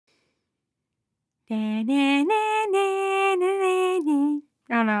Oh,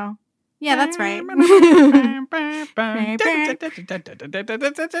 no. Yeah, that's right.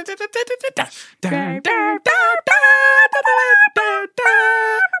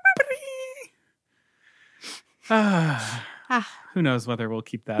 Who knows whether we'll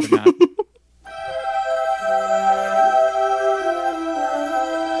keep that or not.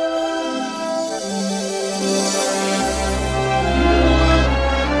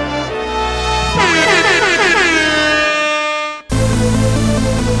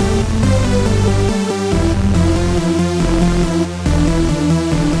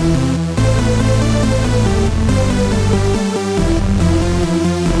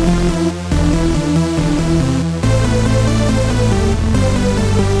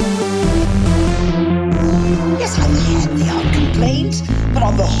 Yes, I've had the odd complaints, but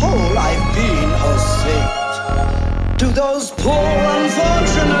on the whole, I've been a saint. To those poor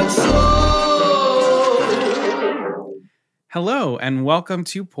unfortunate souls. Hello, and welcome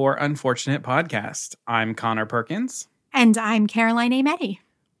to Poor Unfortunate Podcast. I'm Connor Perkins. And I'm Caroline Ametti.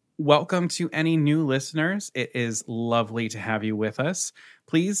 Welcome to any new listeners. It is lovely to have you with us.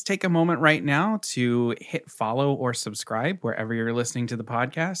 Please take a moment right now to hit follow or subscribe wherever you're listening to the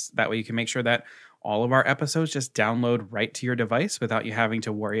podcast. That way you can make sure that all of our episodes just download right to your device without you having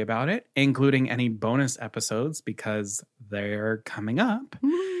to worry about it, including any bonus episodes because they're coming up.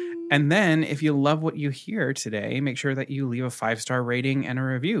 And then if you love what you hear today, make sure that you leave a 5-star rating and a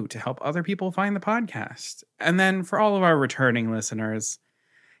review to help other people find the podcast. And then for all of our returning listeners,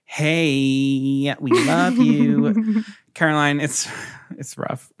 hey, we love you. Caroline, it's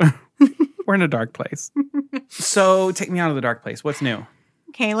rough. We're in a dark place. So take me out of the dark place. What's new?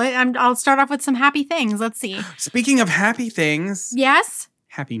 Okay, I'll start off with some happy things. Let's see. Speaking of happy things. Yes?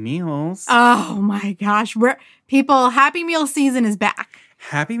 Happy Meals. Oh my gosh. Happy Meal season is back.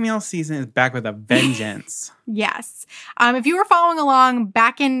 Happy Meal season is back with a vengeance. Yes. If you were following along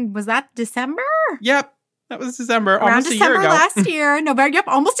back in, was that December? Yep. That was December. Around Almost December a year ago. last year. November, yep,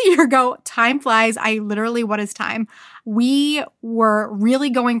 almost a year ago. Time flies. What is time? We were really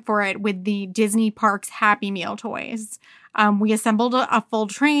going for it with the Disney Parks Happy Meal toys. We assembled a full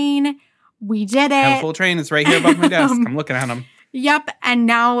train. We did it. I have a full train. It's right here above my desk. I'm looking at them. Yep. And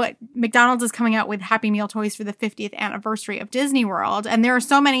now McDonald's is coming out with Happy Meal toys for the 50th anniversary of Disney World. And there are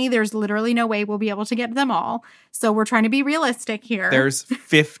so many, there's literally no way we'll be able to get them all. So we're trying to be realistic here. There's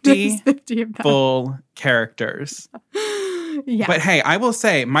 50 of them. full characters. Yeah. But hey, I will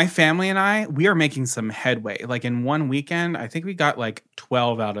say, my family and I, we are making some headway. Like in one weekend, I think we got like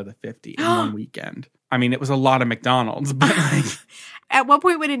 12 out of the 50 in one weekend. I mean, it was a lot of McDonald's, but like... At what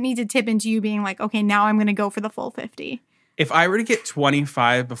point would it need to tip into you being like, okay, now I'm going to go for the full 50? If I were to get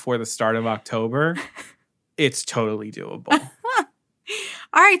 25 before the start of October, it's totally doable.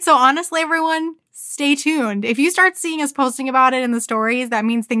 All right. So honestly, everyone, stay tuned. If you start seeing us posting about it in the stories, that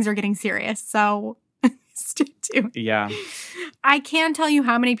means things are getting serious. So stay tuned. Yeah. I can't tell you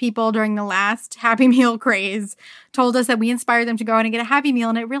how many people during the last Happy Meal craze told us that we inspired them to go out and get a Happy Meal,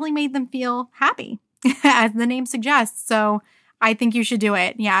 and it really made them feel happy, as the name suggests. So I think you should do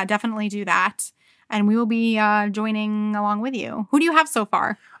it. Yeah, definitely do that. And we will be joining along with you. Who do you have so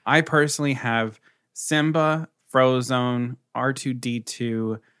far? I personally have Simba, Frozone,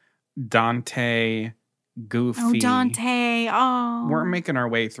 R2-D2, Dante, Goofy. Oh, Dante. Oh. We're making our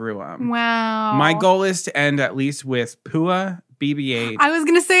way through them. Wow. My goal is to end at least with Pua, BB-8. I was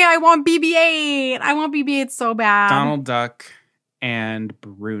going to say I want BB-8. I want BB-8 so bad. Donald Duck, and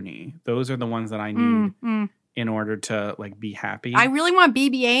Bruni. Those are the ones that I need in order to like be happy. I really want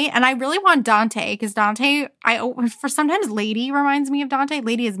BB-8 and I really want Dante because Dante, for sometimes Lady reminds me of Dante.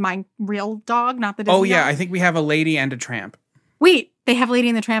 Lady is my real dog, not the Disney Oh yeah, dog. I think we have a lady and a tramp. Wait, they have Lady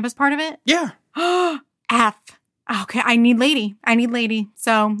and the Tramp as part of it? Yeah. F. Okay, I need Lady.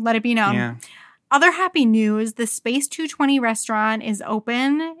 So let it be known. Yeah. Other happy news, the Space 220 restaurant is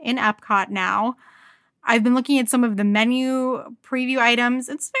open in Epcot now. I've been looking at some of the menu preview items.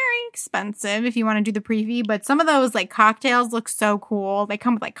 It's very expensive if you want to do the preview, but some of those like cocktails look so cool. They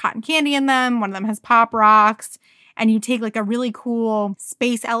come with like cotton candy in them. One of them has Pop Rocks. And you take like a really cool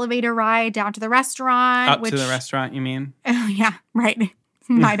space elevator ride down to the restaurant. To the restaurant, you mean? Oh, yeah, right.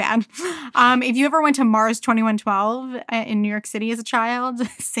 My bad. If you ever went to Mars 2112 in New York City as a child,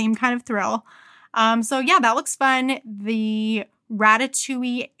 same kind of thrill. So yeah, that looks fun. The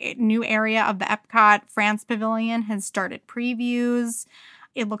Ratatouille new area of the Epcot France Pavilion has started previews.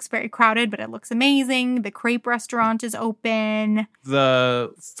 It looks very crowded, but it looks amazing. The crepe restaurant is open.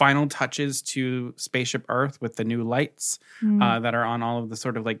 The final touches to Spaceship Earth with the new lights that are on all of the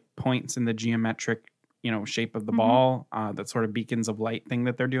sort of like points in the geometric shape of the Mhm. ball, that sort of beacons of light thing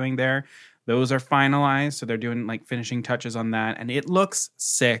that they're doing there. Those are finalized. So they're doing like finishing touches on that. And it looks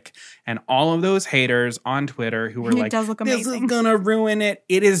sick. And all of those haters on Twitter who were It like, does look this is amazing. going to ruin it.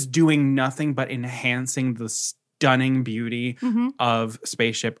 It is doing nothing but enhancing the stunning beauty Mhm. of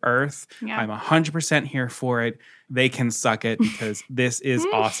Spaceship Earth. Yeah. I'm 100% here for it. They can suck it because this is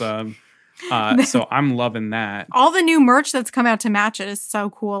awesome. So I'm loving that. All the new merch that's come out to match it is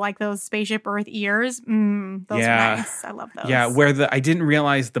so cool. Like those Spaceship Earth ears. Those Yeah. are nice. I love those. Yeah, where I didn't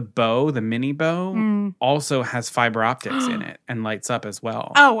realize the bow, the mini bow, also has fiber optics in it and lights up as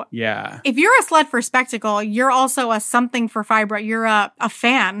well. Oh, Yeah. if you're a slut for spectacle, you're also a something for fiber. You're a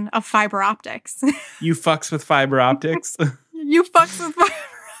fan of fiber optics. You fucks with fiber optics. You fucks with fiber optics.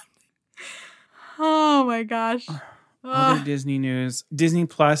 Oh my gosh. Other Disney news. Disney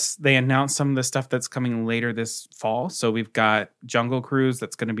Plus, they announced some of the stuff that's coming later this fall. So we've got Jungle Cruise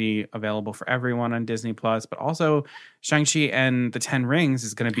that's going to be available for everyone on Disney Plus, but also Shang-Chi and the 10 Rings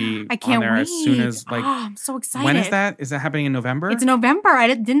is going to be I can't on there wait. as soon as I'm so excited. when is that? Is that happening in November? It's November. I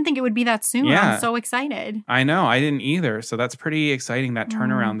didn't think it would be that soon. Yeah. I'm so excited. I know. I didn't either. So that's pretty exciting, that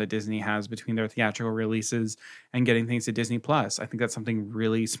turnaround that Disney has between their theatrical releases and getting things to Disney Plus. I think that's something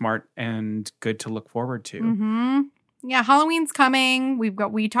really smart and good to look forward to. Mm-hmm. Yeah, Halloween's coming.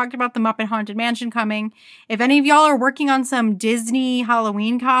 We talked about the Muppet Haunted Mansion coming. If any of y'all are working on some Disney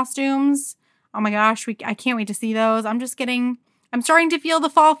Halloween costumes, oh my gosh, I can't wait to see those. I'm starting to feel the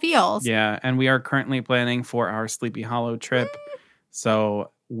fall feels. Yeah, and we are currently planning for our Sleepy Hollow trip.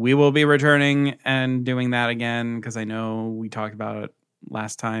 So we will be returning and doing that again because I know we talked about it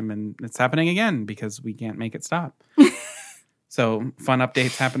last time and it's happening again because we can't make it stop. So fun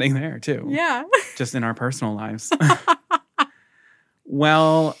updates happening there too. Yeah. Just in our personal lives.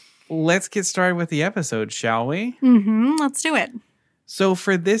 Well, let's get started with the episode, shall we? Mm-hmm. Let's do it. So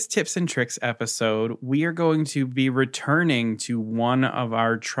for this Tips and Tricks episode, we are going to be returning to one of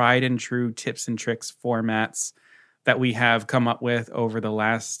our tried and true tips and tricks formats that we have come up with over the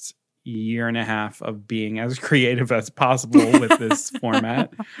last year and a half of being as creative as possible with this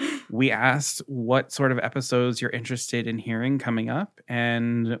format. We asked what sort of episodes you're interested in hearing coming up,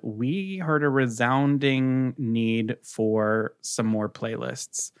 and we heard a resounding need for some more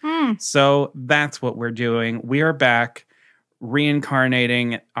playlists. So that's what we're doing. We are back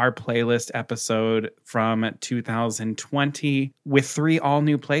reincarnating our playlist episode from 2020 with 3 all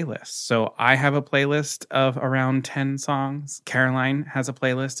new playlists. So I have a playlist of around 10 songs. Caroline has a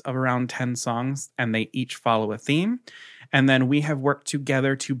playlist of around 10 songs, and they each follow a theme. And then we have worked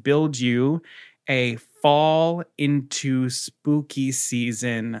together to build you a fall into spooky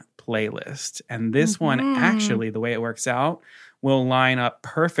season playlist. And this one, actually, the way it works out, will line up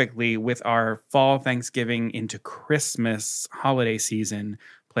perfectly with our fall, Thanksgiving into Christmas holiday season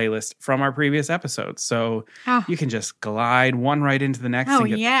playlist from our previous episodes. So you can just glide one right into the next and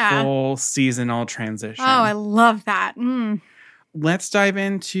get the full seasonal transition. Oh, I love that. Let's dive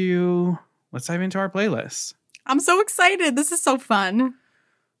into our playlist. I'm so excited. This is so fun.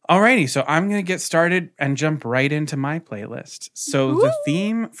 Alrighty, so I'm going to get started and jump right into my playlist. So the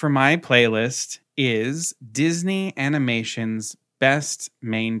theme for my playlist is Disney Animation's best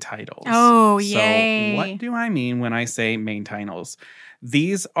main titles. Oh, yay. So what do I mean when I say main titles?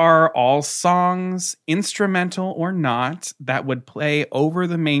 These are all songs, instrumental or not, that would play over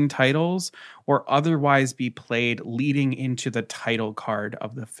the main titles or otherwise be played leading into the title card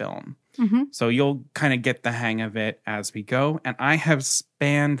of the film. So you'll kind of get the hang of it as we go. And I have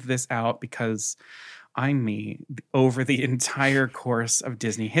spanned this out because I'm me over the entire course of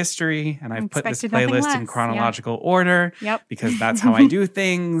Disney history. And I've put this playlist in chronological order because that's how I do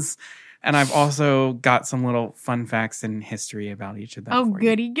things. And I've also got some little fun facts and history about each of them. Oh,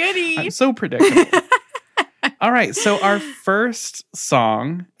 goody. I'm so predictable. All right. So our first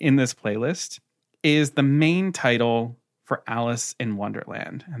song in this playlist is the main title for Alice in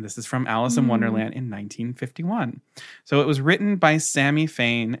Wonderland. And this is from Alice in Wonderland in 1951. So it was written by Sammy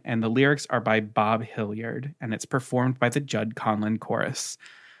Fain and the lyrics are by Bob Hilliard and it's performed by the Judd Conlon Chorus.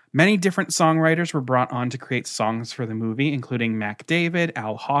 Many different songwriters were brought on to create songs for the movie, including Mac David,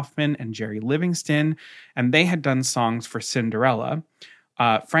 Al Hoffman, and Jerry Livingston, and they had done songs for Cinderella.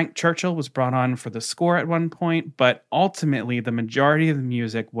 Frank Churchill was brought on for the score at one point, but ultimately the majority of the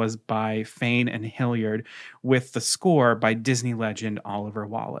music was by Fain and Hilliard, with the score by Disney legend Oliver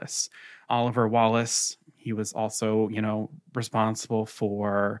Wallace. Oliver Wallace, he was also, responsible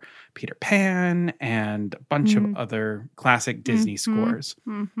for Peter Pan and a bunch of other classic Disney scores.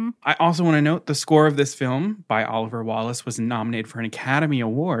 I also want to note the score of this film by Oliver Wallace was nominated for an Academy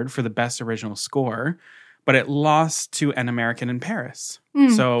Award for the Best Original Score. but it lost to An American in Paris.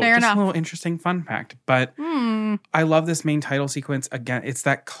 So fair just enough. a little interesting fun fact. But I love this main title sequence. Again, it's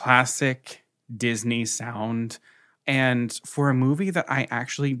that classic Disney sound. And for a movie that I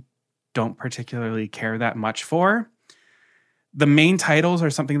actually don't particularly care that much for, the main titles are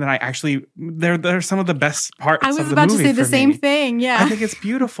something that I actually, they're some of the best parts of the movie. I was about to say the same me. thing. Yeah. I think it's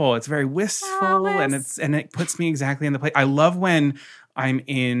beautiful. It's very wistful and it puts me exactly in the place. I love when I'm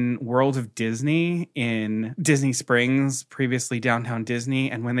in World of Disney in Disney Springs, previously Downtown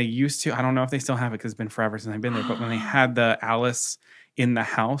Disney. And when they used to, I don't know if they still have it because it's been forever since I've been there, but when they had the Alice in the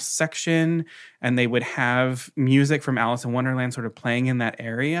House section and they would have music from Alice in Wonderland sort of playing in that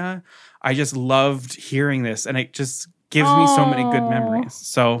area, I just loved hearing this. And it just gives me so many good memories.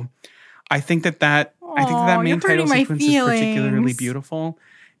 So I think that main title sequence is particularly beautiful.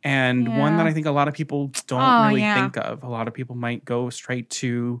 And one that I think a lot of people don't really think of. A lot of people might go straight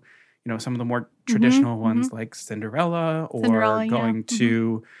to, some of the more traditional ones like Cinderella or going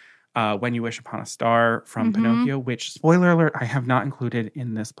to When You Wish Upon a Star from Pinocchio, which, spoiler alert, I have not included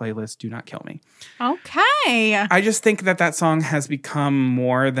in this playlist. Do not kill me. Okay. I just think that song has become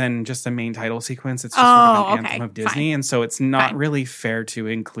more than just a main title sequence. It's just sort of an anthem of Disney. Fine. And so it's not really fair to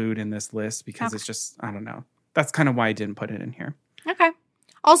include in this list because it's just, I don't know. That's kind of why I didn't put it in here. Okay.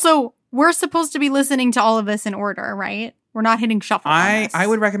 Also, we're supposed to be listening to all of this in order, right? We're not hitting shuffle. I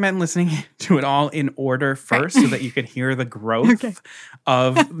would recommend listening to it all in order first so that you can hear the growth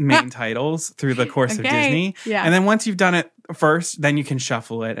of main titles through the course of Disney. Yeah. And then once you've done it first, then you can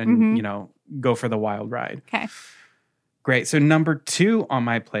shuffle it and, go for the wild ride. Okay. Great. So number 2 on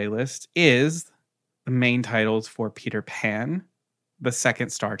my playlist is the main titles for Peter Pan, The Second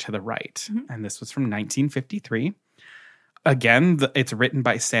Star to the Right. And this was from 1953. Again, it's written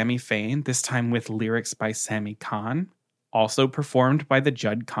by Sammy Fain, this time with lyrics by Sammy Cahn, also performed by the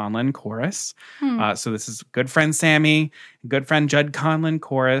Judd Conlon Chorus. So this is good friend Sammy, good friend Judd Conlon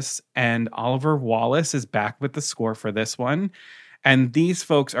Chorus, and Oliver Wallace is back with the score for this one. And these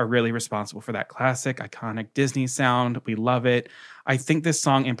folks are really responsible for that classic, iconic Disney sound. We love it. I think this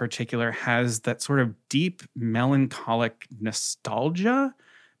song in particular has that sort of deep, melancholic nostalgia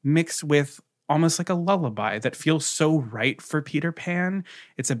mixed with almost like a lullaby that feels so right for Peter Pan.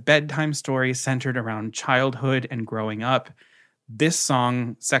 It's a bedtime story centered around childhood and growing up. This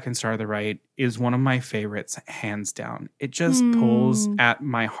song, Second Star to the Right, is one of my favorites, hands down. It just pulls at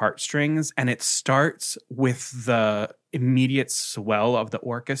my heartstrings, and it starts with the immediate swell of the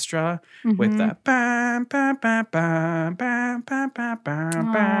orchestra with the ba ba ba ba ba ba ba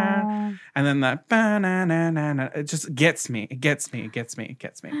ba, and then that ba na na na na. It just gets me. It gets me.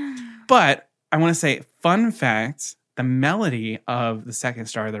 But I want to say, fun fact: the melody of the Second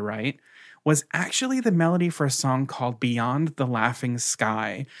Star to the Right was actually the melody for a song called Beyond the Laughing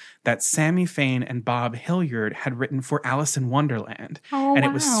Sky that Sammy Fain and Bob Hilliard had written for Alice in Wonderland. And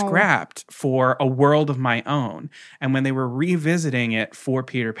it was scrapped for A World of My Own. And when they were revisiting it for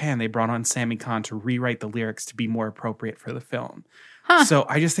Peter Pan, they brought on Sammy Cahn to rewrite the lyrics to be more appropriate for the film. So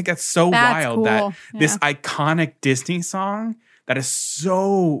I just think that's so wild that this iconic Disney song that is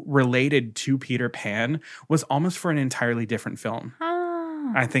so related to Peter Pan was almost for an entirely different film.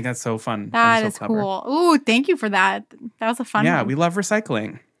 I think that's so fun. That so is clever. cool. Ooh, thank you for that. That was a fun one. Yeah, we love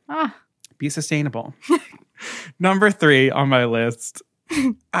recycling. Be sustainable. Number 3 on my list.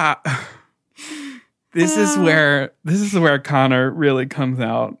 This is where Connor really comes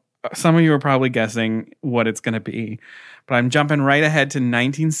out. Some of you are probably guessing what it's going to be, but I'm jumping right ahead to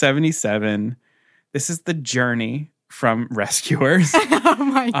 1977. This is The Journey from Rescuers. Oh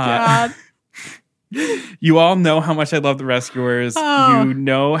my God. You all know how much I love the Rescuers. You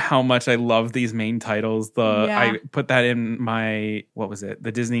know how much I love these main titles. I put that in my,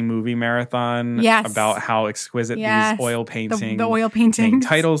 the Disney movie marathon about how exquisite these oil painting the oil painting main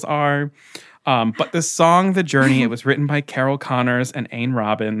titles are. But the song The Journey, it was written by Carol Connors and Ain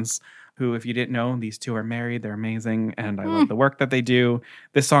Robbins, who, if you didn't know, these two are married. They're amazing, and I love the work that they do.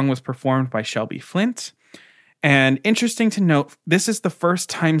 This song was performed by Shelby Flint. And interesting to note, this is the first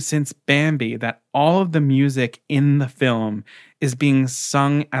time since Bambi that all of the music in the film is being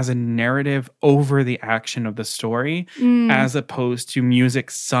sung as a narrative over the action of the story, as opposed to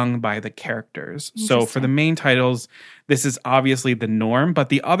music sung by the characters. So for the main titles, this is obviously the norm, but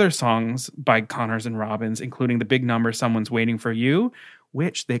the other songs by Connors and Robbins, including the big number Someone's Waiting for You,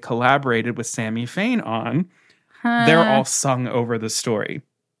 which they collaborated with Sammy Fain on, they're all sung over the story.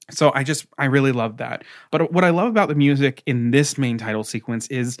 So I really love that. But what I love about the music in this main title sequence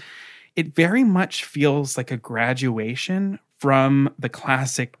is it very much feels like a graduation from the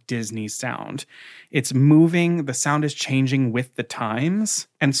classic Disney sound. It's moving, the sound is changing with the times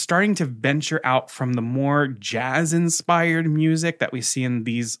and starting to venture out from the more jazz-inspired music that we see in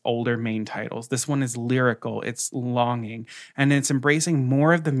these older main titles. This one is lyrical, it's longing, and it's embracing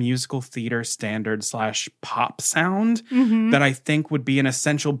more of the musical theater standard / pop sound that I think would be an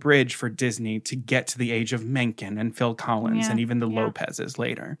essential bridge for Disney to get to the age of Menken and Phil Collins and even the Lopez's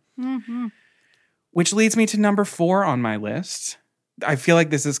later. Which leads me to number 4 on my list. I feel like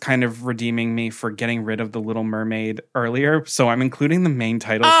this is kind of redeeming me for getting rid of The Little Mermaid earlier, so I'm including the main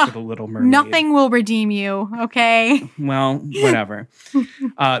titles for The Little Mermaid. Nothing will redeem you, okay? Well, whatever.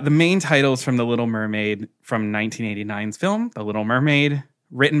 The main titles from The Little Mermaid from 1989's film, The Little Mermaid,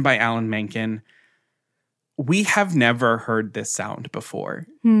 written by Alan Menken. We have never heard this sound before.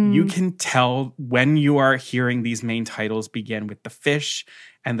 You can tell when you are hearing these main titles begin with the fish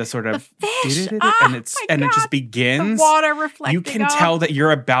and the sort of and it just begins. The water reflecting. You can tell that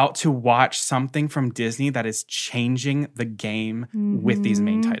you're about to watch something from Disney that is changing the game with these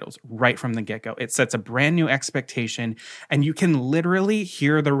main titles right from the get-go. It sets a brand new expectation, and you can literally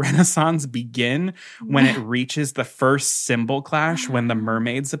hear the Renaissance begin when it reaches the first cymbal clash when the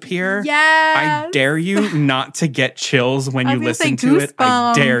mermaids appear. Yes. I dare you not to get chills when you listen to it.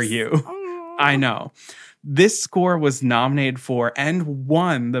 I dare you. I know. This score was nominated for and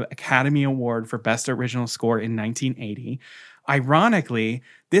won the Academy Award for Best Original Score in 1980. Ironically,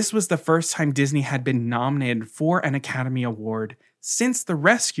 this was the first time Disney had been nominated for an Academy Award since The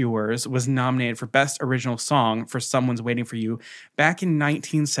Rescuers was nominated for Best Original Song for Someone's Waiting for You back in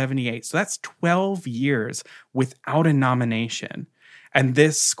 1978. So that's 12 years without a nomination. And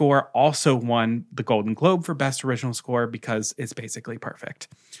this score also won the Golden Globe for Best Original Score because it's basically perfect.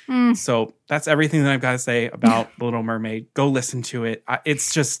 So that's everything that I've got to say about The Little Mermaid. Go listen to it.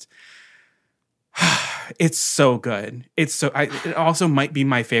 It's just, it's so good. It also might be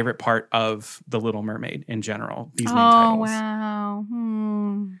my favorite part of The Little Mermaid in general, these main titles. Oh,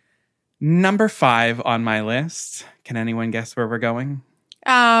 wow. Number 5 on my list. Can anyone guess where we're going?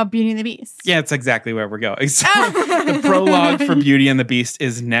 Beauty and the Beast. Yeah, it's exactly where we're going. So the prologue for Beauty and the Beast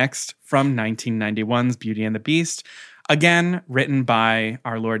is next from 1991's Beauty and the Beast. Again, written by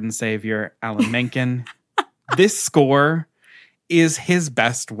our Lord and Savior, Alan Menken. This score is his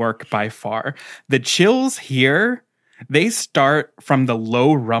best work by far. The chills here, they start from the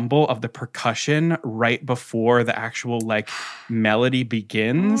low rumble of the percussion right before the actual melody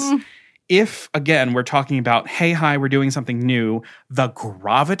begins. If, again, we're talking about, hey, hi, we're doing something new, the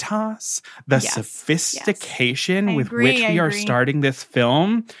gravitas, the sophistication with which we are starting this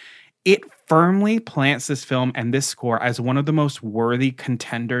film, it firmly plants this film and this score as one of the most worthy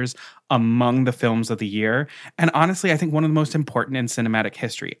contenders among the films of the year. And honestly, I think one of the most important in cinematic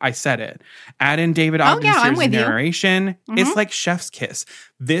history. I said it. Add in David Ogden's narration. It's like chef's kiss.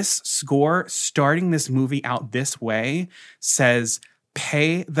 This score, starting this movie out this way, says,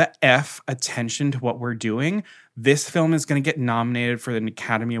 pay the F attention to what we're doing. This film is going to get nominated for the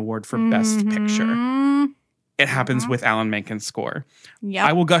Academy Award for Best Picture. It happens with Alan Menken's score. Yep.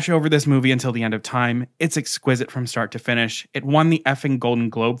 I will gush over this movie until the end of time. It's exquisite from start to finish. It won the effing Golden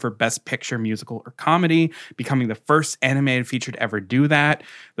Globe for Best Picture, Musical, or Comedy, becoming the first animated feature to ever do that.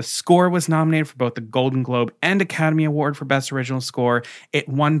 The score was nominated for both the Golden Globe and Academy Award for Best Original Score. It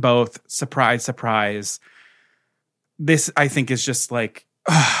won both. Surprise, surprise. This, I think, is just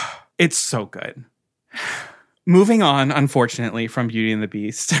it's so good. Moving on, unfortunately, from Beauty and the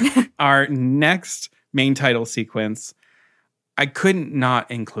Beast, our next main title sequence, I couldn't not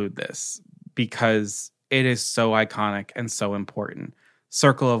include this because it is so iconic and so important.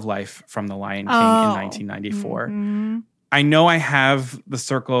 Circle of Life from The Lion King in 1994. I know I have the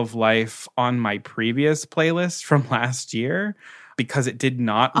Circle of Life on my previous playlist from last year, because it did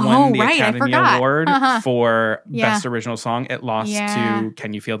not win the Academy Award for Best Original Song. It lost to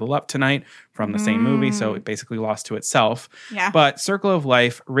Can You Feel the Love Tonight from the same movie, so it basically lost to itself. Yeah. But Circle of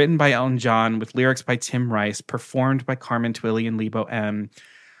Life, written by Elton John with lyrics by Tim Rice, performed by Carmen Twilly and Lebo M.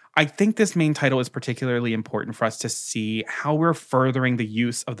 I think this main title is particularly important for us to see how we're furthering the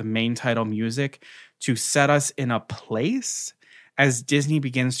use of the main title music to set us in a place as Disney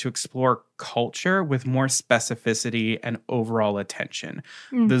begins to explore culture with more specificity and overall attention.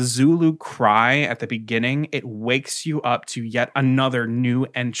 The Zulu cry at the beginning, it wakes you up to yet another new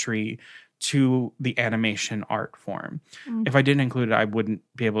entry to the animation art form. If I didn't include it, I wouldn't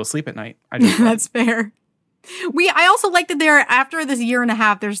be able to sleep at night. That's fair. I also like that after this year and a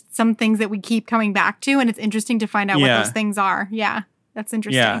half, there's some things that we keep coming back to, and it's interesting to find out what those things are. Yeah, that's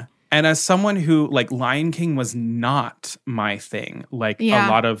interesting. Yeah. And as someone who, like, Lion King was not my thing, like a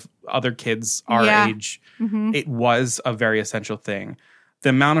lot of other kids our age, it was a very essential thing. The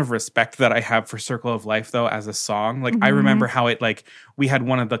amount of respect that I have for Circle of Life, though, as a song, like, I remember how it, like, we had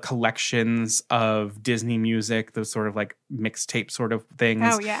one of the collections of Disney music, those sort of, like, mixtape sort of things.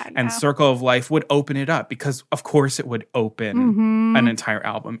 Oh, yeah. And Circle of Life would open it up because, of course, it would open an entire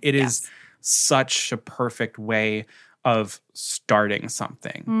album. It is such a perfect way of starting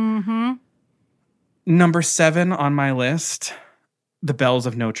something. Number 7 on my list, The Bells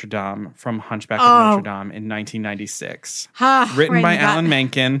of Notre Dame from Hunchback of Notre Dame in 1996. Written by Alan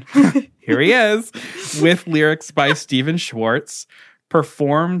Menken. Here he is. With lyrics by Stephen Schwartz.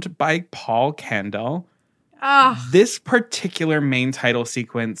 Performed by Paul Kandel. This particular main title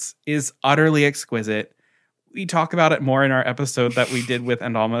sequence is utterly exquisite. We talk about it more in our episode that we did with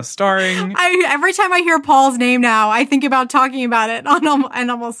And Almost Starring. Every time I hear Paul's name now, I think about talking about it on And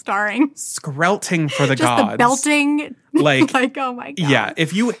Almost Starring. Skrelting for the Just gods. the belting. Like, oh my God. Yeah,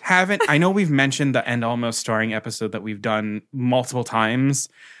 if you haven't, I know we've mentioned the And Almost Starring episode that we've done multiple times.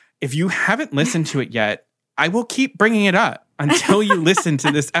 If you haven't listened to it yet, I will keep bringing it up until you listen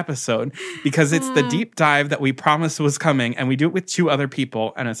to this episode, because it's the deep dive that we promised was coming, and we do it with 2 other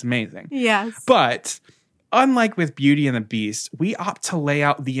people, and it's amazing. Yes. But unlike with Beauty and the Beast, we opt to lay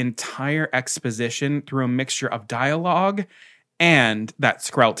out the entire exposition through a mixture of dialogue and that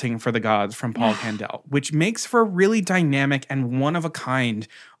Skrelting for the Gods from Paul Kandel, which makes for really dynamic and one-of-a-kind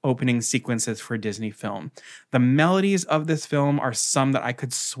opening sequences for a Disney film. The melodies of this film are some that I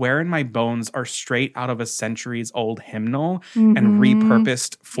could swear in my bones are straight out of a centuries-old hymnal and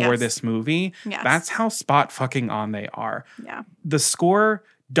repurposed for this movie. Yes. That's how spot fucking on they are. Yeah. The score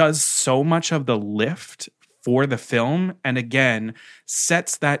does so much of the lift for the film, and again,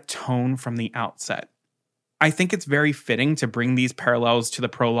 sets that tone from the outset. I think it's very fitting to bring these parallels to the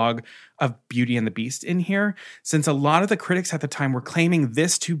prologue of Beauty and the Beast in here, since a lot of the critics at the time were claiming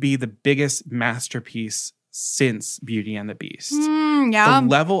this to be the biggest masterpiece since Beauty and the Beast. The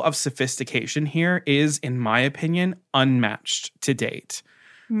level of sophistication here is, in my opinion, unmatched to date.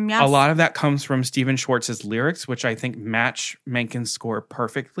 Yes. A lot of that comes from Stephen Schwartz's lyrics, which I think match Menken's score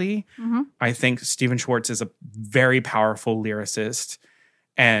perfectly. I think Stephen Schwartz is a very powerful lyricist,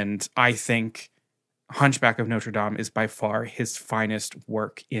 and I think Hunchback of Notre Dame is by far his finest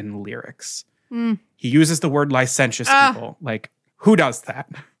work in lyrics. He uses the word licentious people. Like, who does that?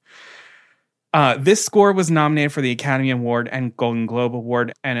 This score was nominated for the Academy Award and Golden Globe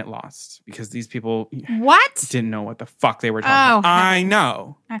Award, and it lost because these people didn't know what the fuck they were talking about. I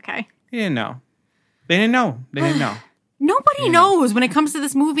know. Okay. They didn't know. They didn't know. Nobody knows when it comes to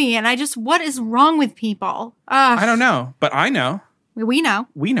this movie, and what is wrong with people? I don't know, but I know. We know.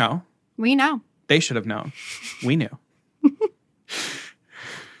 We know. We know. They should have known. We knew.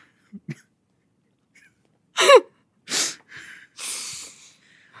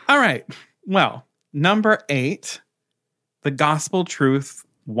 All right. Well, number 8, The Gospel Truth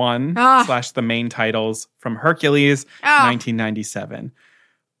 1 / the main titles from Hercules, 1997.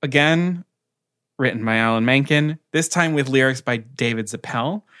 Again, written by Alan Menken, this time with lyrics by David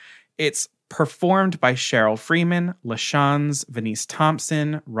Zappel. It's performed by Cheryl Freeman, LaShans, Venice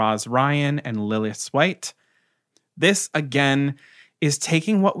Thompson, Roz Ryan, and Lilith White. This, again, is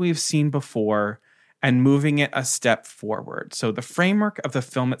taking what we've seen before and moving it a step forward. So the framework of the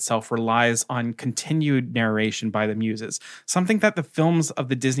film itself relies on continued narration by the muses, something that the films of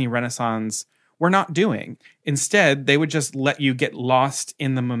the Disney Renaissance were not doing. Instead, they would just let you get lost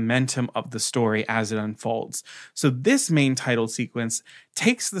in the momentum of the story as it unfolds. So this main title sequence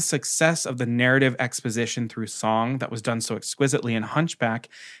takes the success of the narrative exposition through song that was done so exquisitely in Hunchback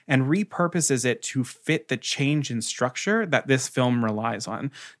and repurposes it to fit the change in structure that this film relies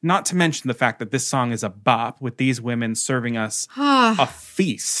on. Not to mention the fact that this song is a bop, with these women serving us a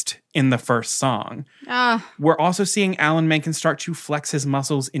feast in the first song. We're also seeing Alan Menken start to flex his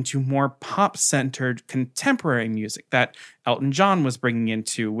muscles into more pop-centered contemporary music that Elton John was bringing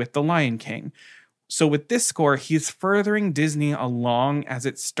into with The Lion King. So with this score, he's furthering Disney along as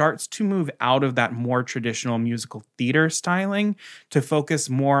it starts to move out of that more traditional musical theater styling to focus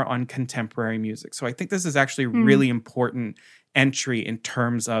more on contemporary music. So I think this is actually a really important entry in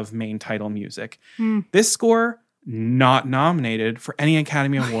terms of main title music. This score, not nominated for any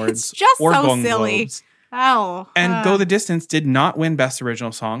Academy Awards or Golden Globes. And Go the Distance did not win Best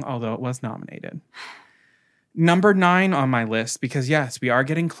Original Song, although it was nominated. Number 9 on my list, because yes, we are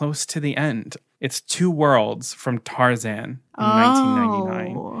getting close to the end. It's Two Worlds from Tarzan in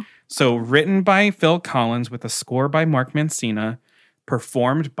 1999. So written by Phil Collins with a score by Mark Mancina,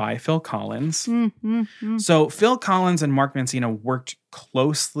 performed by Phil Collins. Mm-hmm. So Phil Collins and Mark Mancina worked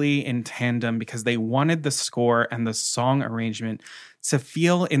closely in tandem because they wanted the score and the song arrangement to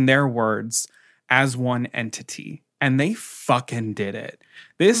feel, in their words, as one entity. And they fucking did it.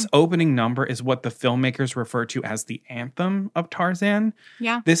 This opening number is what the filmmakers refer to as the anthem of Tarzan.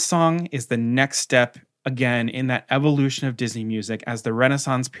 Yeah. This song is the next step, again, in that evolution of Disney music as the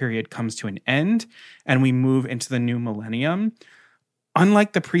Renaissance period comes to an end and we move into the new millennium.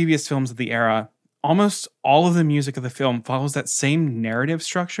 Unlike the previous films of the era, almost all of the music of the film follows that same narrative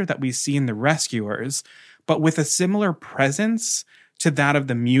structure that we see in The Rescuers, but with a similar presence to that of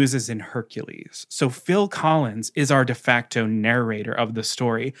the Muses in Hercules. So Phil Collins is our de facto narrator of the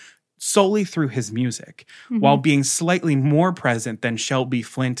story solely through his music, while being slightly more present than Shelby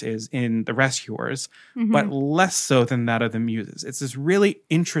Flint is in The Rescuers, but less so than that of the Muses. It's this really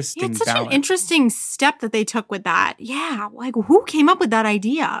interesting It's such balance. an interesting step that they took with that. Yeah, like who came up with that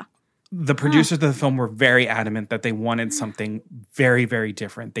idea? The producers of the film were very adamant that they wanted something very, very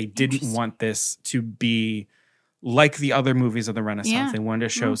different. They didn't want this to be like the other movies of the Renaissance. Yeah. They wanted to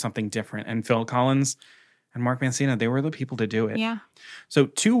show something different. And Phil Collins and Mark Mancina, they were the people to do it. Yeah. So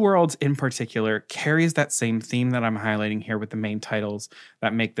Two Worlds in particular carries that same theme that I'm highlighting here with the main titles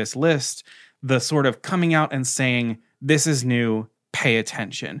that make this list. The sort of coming out and saying, this is new, pay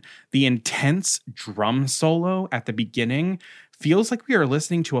attention. The intense drum solo at the beginning feels like we are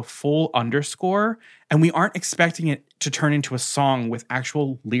listening to a full underscore and we aren't expecting it to turn into a song with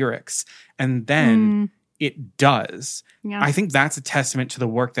actual lyrics. And then it does. Yeah. I think that's a testament to the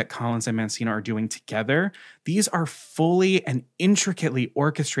work that Collins and Mancina are doing together. These are fully and intricately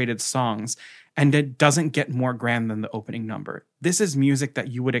orchestrated songs, and it doesn't get more grand than the opening number. This is music that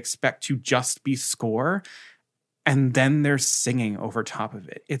you would expect to just be score, and then there's singing over top of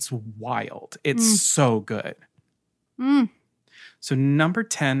it. It's wild. It's so good. So number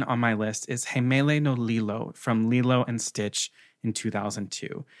 10 on my list is Hemele no Lilo from Lilo and Stitch in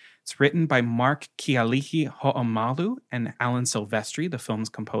 2002. It's written by Mark Kealihi Ho'omalu and Alan Silvestri, the film's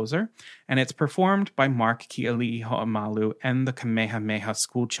composer, and it's performed by Mark Kealihi Ho'omalu and the Kamehameha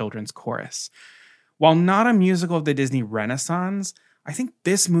School Children's Chorus. While not a musical of the Disney Renaissance, I think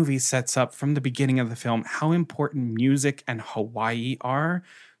this movie sets up from the beginning of the film how important music and Hawaii are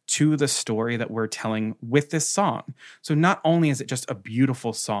to the story that we're telling with this song. So not only is it just a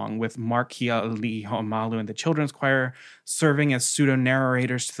beautiful song with Mark Kealihi Ho'omalu and the children's choir serving as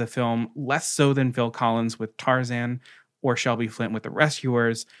pseudo-narrators to the film, less so than Phil Collins with Tarzan or Shelby Flint with The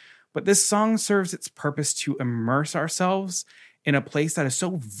Rescuers, but this song serves its purpose to immerse ourselves in a place that is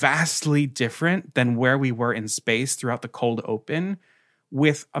so vastly different than where we were in space throughout the cold open,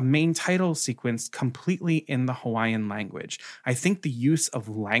 with a main title sequence completely in the Hawaiian language. I think the use of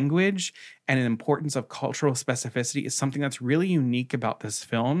language and an importance of cultural specificity is something that's really unique about this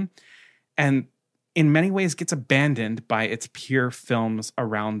film, and in many ways gets abandoned by its peer films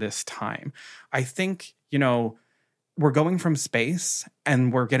around this time. I think, we're going from space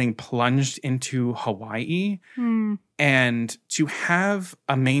and we're getting plunged into Hawaii, and to have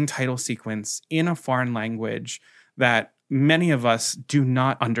a main title sequence in a foreign language that many of us do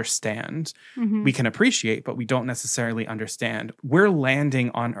not understand. We can appreciate, but we don't necessarily understand. We're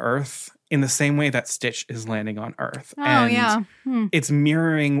landing on Earth in the same way that Stitch is landing on Earth. It's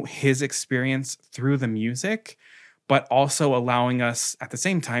mirroring his experience through the music, but also allowing us at the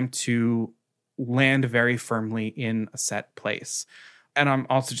same time to land very firmly in a set place. And I'm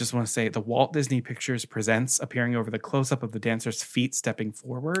also just want to say the Walt Disney Pictures Presents appearing over the close-up of the dancer's feet stepping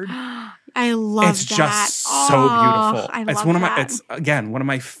forward. I love it's that. just so beautiful. I It's love one of that. my it's again one of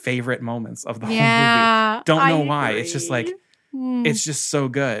my favorite moments of the whole movie. Don't know why. It's just like it's just so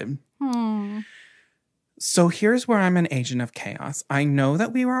good. So here's where I'm an agent of chaos. I know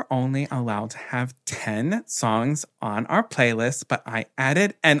that we were only allowed to have 10 songs on our playlist, but I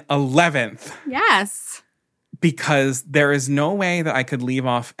added an 11th. Yes. Because there is no way that I could leave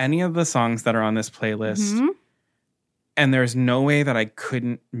off any of the songs that are on this playlist. And there's no way that I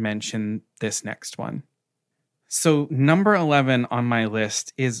couldn't mention this next one. So number 11 on my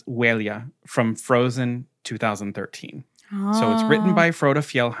list is Huelia from Frozen 2013. So it's written by Frode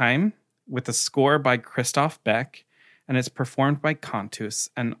Fjellheim with a score by Christoph Beck, and it's performed by Cantus,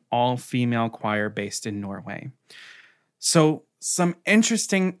 an all-female choir based in Norway. So some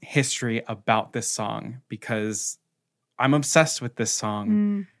interesting history about this song, because I'm obsessed with this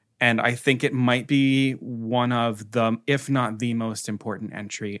song. And I think it might be one of the, if not the most important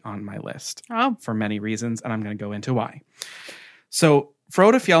entry on my list for many reasons. And I'm going to go into why. So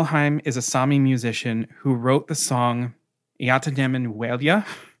Frode Fjellheim is a Sami musician who wrote the song Yatanemen Huelia,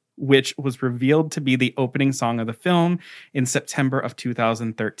 which was revealed to be the opening song of the film in September of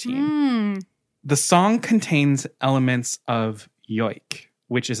 2013. The song contains elements of yoik,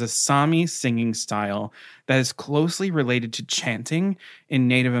 which is a Sami singing style that is closely related to chanting in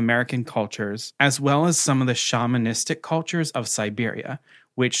Native American cultures, as well as some of the shamanistic cultures of Siberia,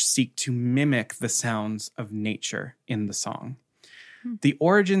 which seek to mimic the sounds of nature in the song. The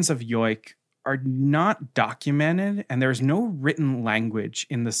origins of yoik are not documented, and there's no written language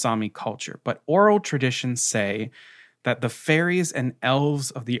in the Sami culture, but oral traditions say that the fairies and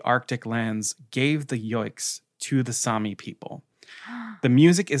elves of the Arctic lands gave the yoiks to the Sami people. The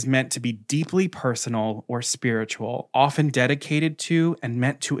music is meant to be deeply personal or spiritual, often dedicated to and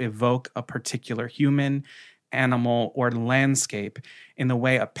meant to evoke a particular human, animal, or landscape in the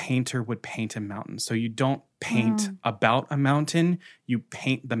way a painter would paint a mountain. So you don't paint about a mountain, you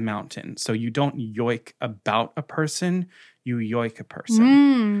paint the mountain. So you don't yoik about a person, you yoik a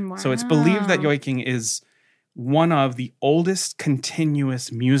person. Wow. So it's believed that yoiking is one of the oldest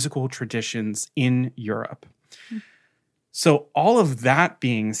continuous musical traditions in Europe. So all of that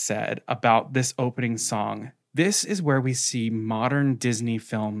being said about this opening song, this is where we see modern Disney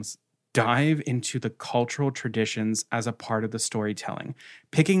films dive into the cultural traditions as a part of the storytelling,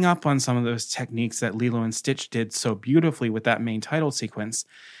 picking up on some of those techniques that Lilo and Stitch did so beautifully with that main title sequence,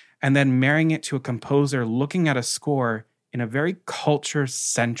 and then marrying it to a composer looking at a score in a very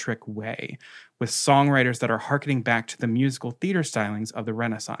culture-centric way, with songwriters that are hearkening back to the musical theater stylings of the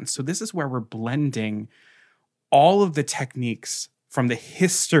Renaissance. So this is where we're blending all of the techniques from the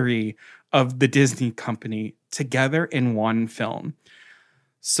history of the Disney company together in one film.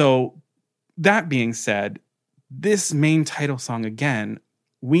 So that being said, this main title song, again,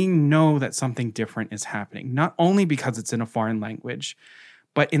 we know that something different is happening, not only because it's in a foreign language,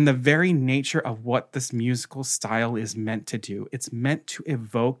 but in the very nature of what this musical style is meant to do. It's meant to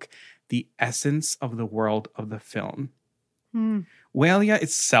evoke the essence of the world of the film. Walia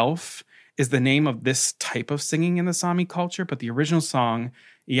itself is the name of this type of singing in the Sami culture, but the original song,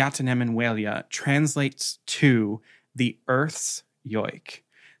 Yatanemen Walia, translates to the earth's yoik.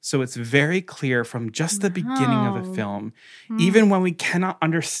 So it's very clear from just the beginning of the film, even when we cannot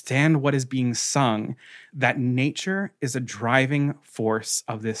understand what is being sung, that nature is a driving force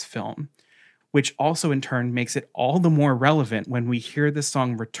of this film, which also in turn makes it all the more relevant when we hear the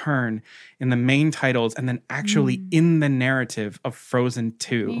song return in the main titles and then actually in the narrative of Frozen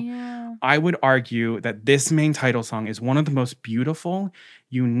 2. Yeah. I would argue that this main title song is one of the most beautiful,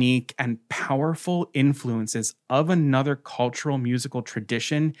 unique, and powerful influences of another cultural musical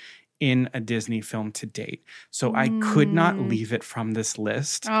tradition in a Disney film to date. So I could not leave it from this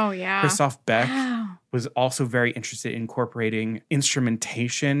list. Oh, yeah. Christoph Beck was also very interested in incorporating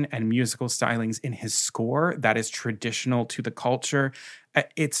instrumentation and musical stylings in his score that is traditional to the culture.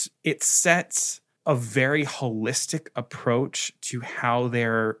 It sets a very holistic approach to how they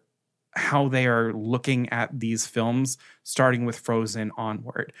are looking at these films, starting with Frozen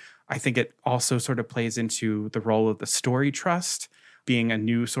onward. I think it also sort of plays into the role of the Story Trust being a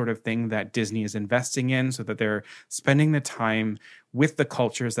new sort of thing that Disney is investing in, so that they're spending the time with the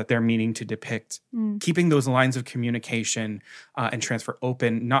cultures that they're meaning to depict, keeping those lines of communication and transfer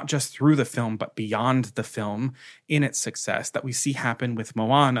open, not just through the film, but beyond the film in its success that we see happen with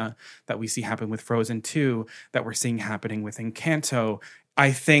Moana, that we see happen with Frozen 2, that we're seeing happening with Encanto.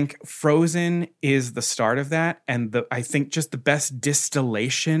 I think Frozen is the start of that. And I think just the best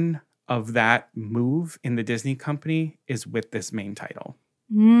distillation of that move in the Disney company is with this main title.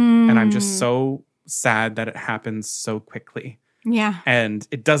 And I'm just so sad that it happens so quickly. Yeah. And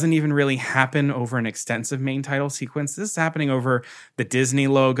it doesn't even really happen over an extensive main title sequence. This is happening over the Disney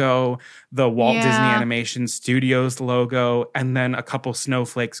logo, the Walt Disney Animation Studios logo, and then a couple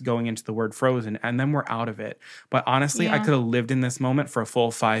snowflakes going into the word Frozen, and then we're out of it. But honestly, I could have lived in this moment for a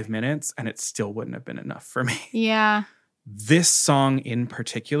full 5 minutes, and it still wouldn't have been enough for me. Yeah. This song in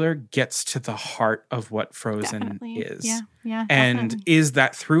particular gets to the heart of what Frozen is. Yeah. And is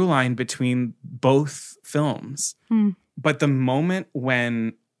that through line between both films. But the moment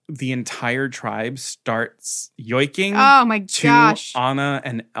when the entire tribe starts yoiking to Anna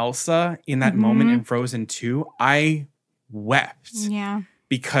and Elsa in that moment in Frozen 2, I wept. Yeah.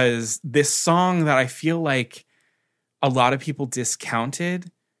 Because this song that I feel like a lot of people discounted,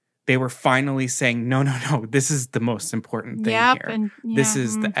 they were finally saying, no, this is the most important thing here. This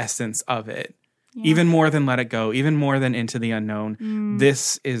is the essence of it. Yeah. Even more than Let It Go, even more than Into the Unknown.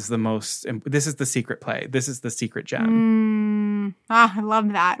 This is the secret play. This is the secret gem. I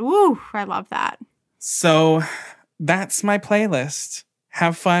love that. Woo, I love that. So that's my playlist.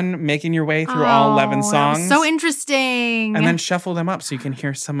 Have fun making your way through all 11 songs. So interesting. And then shuffle them up so you can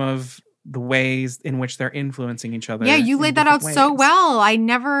hear some of the ways in which they're influencing each other. Yeah, you laid that out ways. so well. I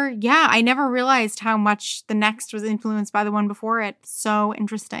never realized how much the next was influenced by the one before it. So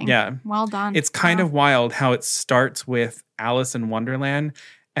interesting. Yeah. Well done. It's kind of wild how it starts with Alice in Wonderland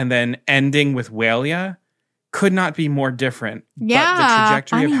and then ending with Walia. Could not be more different. Yeah, but the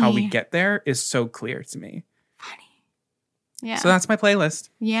trajectory of how funny. we get there is so clear to me. Yeah. So that's my playlist.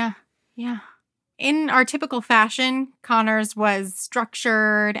 Yeah. Yeah. In our typical fashion, Connor's was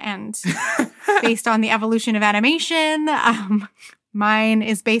structured and based on the evolution of animation. Mine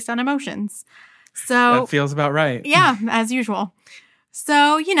is based on emotions. So That feels about right. yeah, as usual.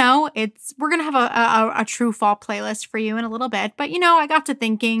 So, we're going to have a true fall playlist for you in a little bit. But, I got to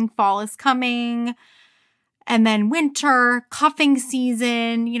thinking fall is coming and then winter, cuffing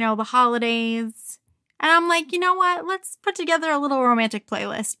season, the holidays. And I'm like, you know what? Let's put together a little romantic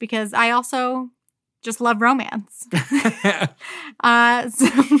playlist because I also just love romance. So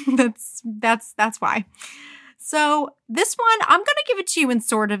that's why. So this one, I'm going to give it to you in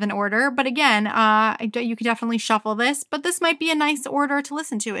sort of an order. But again, you could definitely shuffle this, but this might be a nice order to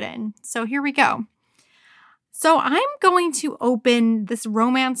listen to it in. So here we go. So I'm going to open this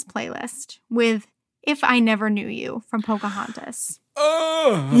romance playlist with If I Never Knew You from Pocahontas.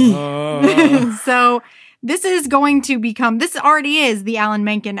 So this is going to become, this already is the Alan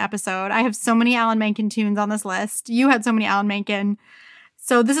Menken episode. I have so many Alan Menken tunes on this list. You had so many Alan Menken.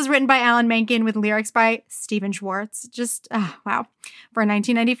 So this is written by Alan Menken with lyrics by Stephen Schwartz. Just, wow. For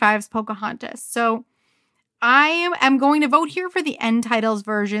 1995's Pocahontas. So I am going to vote here for the end titles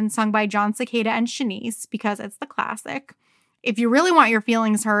version sung by John Cicada and Shanice because it's the classic. If you really want your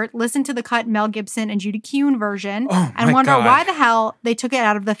feelings hurt, listen to the cut Mel Gibson and Judy Kuhn version and wonder why the hell they took it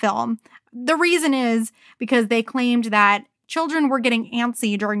out of the film. The reason is because they claimed that children were getting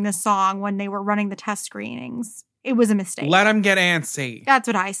antsy during this song when they were running the test screenings. It was a mistake. Let them get antsy. That's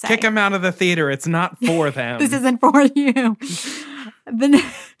what I say. Kick them out of the theater. It's not for them. This isn't for you.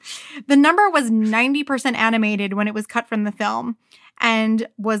 The number was 90% animated when it was cut from the film and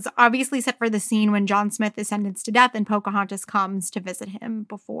was obviously set for the scene when John Smith is sentenced to death and Pocahontas comes to visit him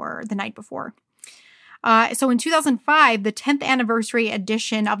the night before. So in 2005, the 10th anniversary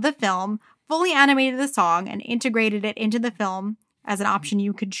edition of the film fully animated the song and integrated it into the film as an option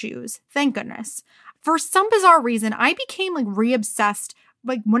you could choose. Thank goodness. For some bizarre reason, I became re-obsessed.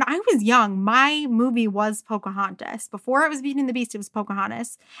 When I was young, my movie was Pocahontas. Before it was Beauty and the Beast, it was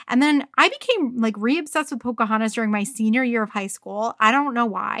Pocahontas. And then I became re-obsessed with Pocahontas during my senior year of high school. I don't know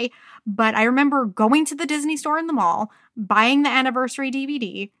why, but I remember going to the Disney store in the mall, buying the anniversary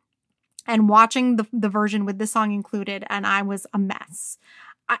DVD, and watching the version with the song included, and I was a mess.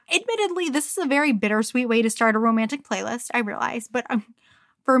 Admittedly, this is a very bittersweet way to start a romantic playlist, I realize, but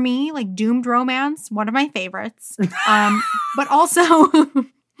for me, Doomed Romance, one of my favorites. But also, oh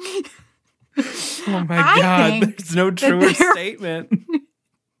my God, there's no truer statement.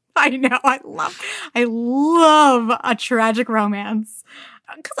 I know, I love a tragic romance.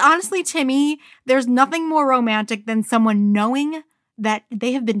 Because honestly, to me, there's nothing more romantic than someone knowing that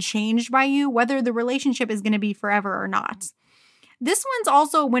they have been changed by you, whether the relationship is going to be forever or not. This one's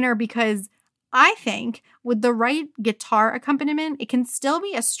also a winner because I think with the right guitar accompaniment, it can still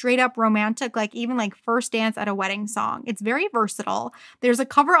be a straight up romantic, even first dance at a wedding song. It's very versatile. There's a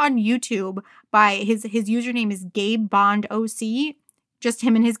cover on YouTube by his username is Gabe Bond OC. Just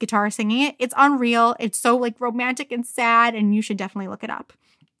him and his guitar singing it. It's unreal. It's so romantic and sad, and you should definitely look it up.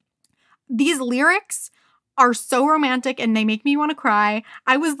 These lyrics are so romantic and they make me want to cry.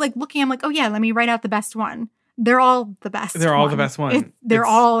 I was looking, I'm like, oh yeah, let me write out the best one. They're all the best. They're all the best one. They're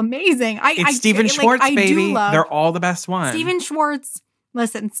all amazing. It's Stephen Schwartz, baby. They're all the best one. Stephen Schwartz.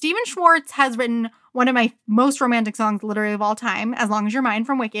 Listen, Stephen Schwartz has written one of my most romantic songs literally of all time, As Long as You're Mine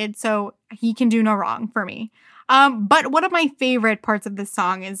from Wicked, so he can do no wrong for me. But one of my favorite parts of this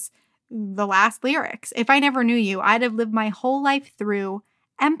song is the last lyrics. If I never knew you, I'd have lived my whole life through,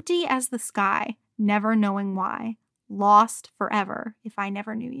 empty as the sky, never knowing why, lost forever if I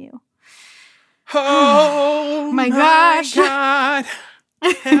never knew you. Oh my gosh. God.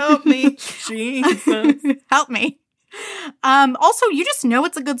 Help me, Jesus. Help me. Also, you just know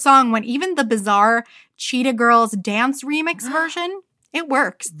it's a good song when even the bizarre Cheetah Girls dance remix version, it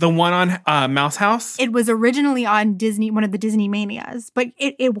works. The one on Mouse House? It was originally on Disney, one of the Disney Manias, but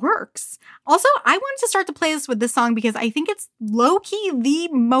it works. Also, I wanted to start the playlist with this song because I think it's low-key the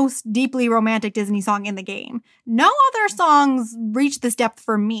most deeply romantic Disney song in the game. No other songs reach this depth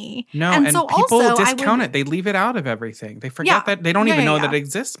for me. No, and so people also, discount it. They leave it out of everything. They forget that. They don't even know that it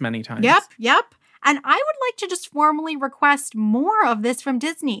exists many times. Yep. And I would like to just formally request more of this from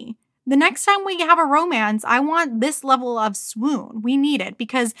Disney. The next time we have a romance, I want this level of swoon. We need it,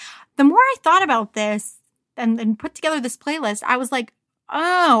 because the more I thought about this and put together this playlist, I was like,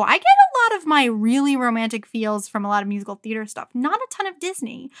 oh, I get a lot of my really romantic feels from a lot of musical theater stuff, not a ton of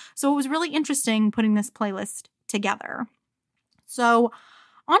Disney. So it was really interesting putting this playlist together. So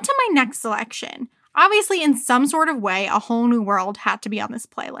on to my next selection. Obviously, in some sort of way, A Whole New World had to be on this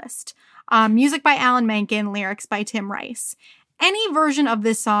playlist. Music by Alan Menken, lyrics by Tim Rice. Any version of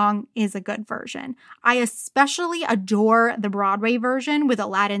this song is a good version. I especially adore the Broadway version with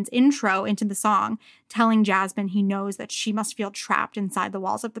Aladdin's intro into the song, telling Jasmine he knows that she must feel trapped inside the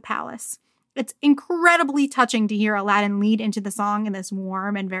walls of the palace. It's incredibly touching to hear Aladdin lead into the song in this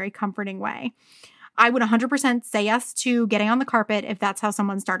warm and very comforting way. I would 100% say yes to getting on the carpet if that's how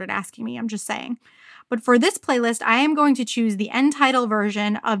someone started asking me. I'm just saying. But for this playlist, I am going to choose the end title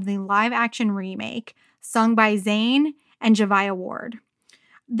version of the live-action remake, sung by Zayn and Javiah Ward.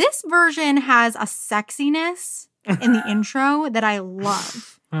 This version has a sexiness in the intro that I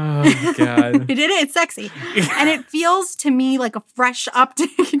love. Oh, God. It's sexy. And it feels to me like a fresh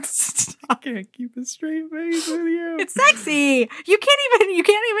update. I can't keep a straight face with you. It's sexy. You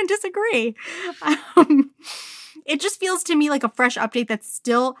can't even disagree. It just feels to me like a fresh update that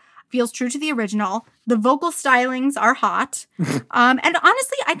still feels true to the original. The vocal stylings are hot. And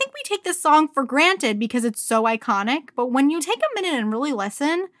honestly, I think we take this song for granted because it's so iconic. But when you take a minute and really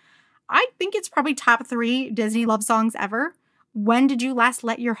listen, I think it's probably top 3 Disney love songs ever. When did you last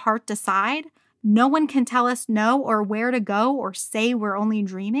let your heart decide? No one can tell us no or where to go or say we're only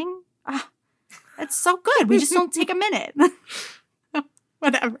dreaming. It's so good. We just don't take a minute.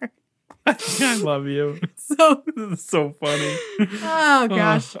 Whatever. I love you. So This is so funny. Oh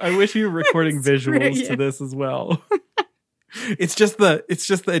gosh. I wish you were recording It's visuals to brilliant. this as well. It's just the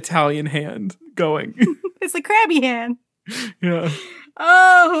Italian hand going. It's the crabby hand. Yeah.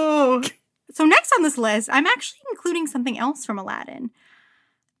 Oh. So next on this list, I'm actually including something else from Aladdin.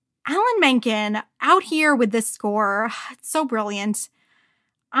 Alan Menken out here with this score. It's so brilliant.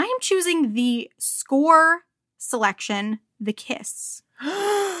 I am choosing the score selection, The Kiss.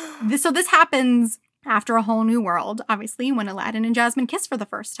 So this happens after A Whole New World, obviously, when Aladdin and Jasmine kiss for the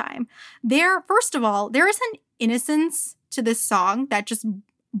first time. First of all, there is an innocence to this song that just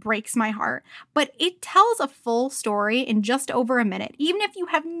breaks my heart, but it tells a full story in just over a minute. Even if you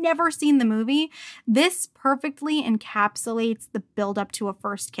have never seen the movie, this perfectly encapsulates the build-up to a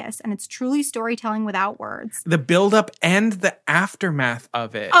first kiss, and it's truly storytelling without words. The buildup and the aftermath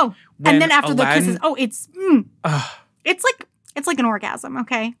of it. Oh, When and then after Aladdin- the kisses, it's like an orgasm,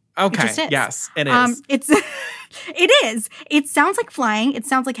 okay? Okay. It just is. Yes, it is. It is. It sounds like flying. It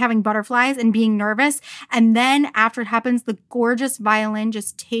sounds like having butterflies and being nervous. And then after it happens, the gorgeous violin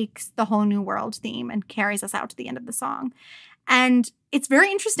just takes the Whole New World theme and carries us out to the end of the song. And it's very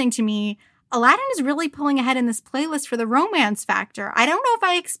interesting to me. Aladdin is really pulling ahead in this playlist for the romance factor. I don't know if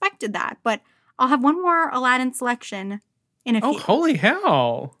I expected that, but I'll have one more Aladdin selection in a few. Oh, holy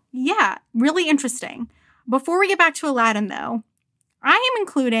hell. Yeah, really interesting. Before we get back to Aladdin, though, I am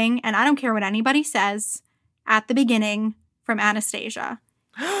including, and I don't care what anybody says, At the Beginning from Anastasia.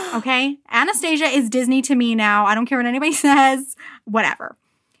 Okay? Anastasia is Disney to me now. I don't care what anybody says. Whatever.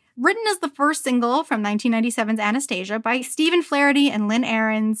 Written as the first single from 1997's Anastasia by Stephen Flaherty and Lynn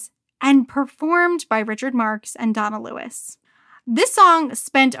Ahrens, and performed by Richard Marx and Donna Lewis. This song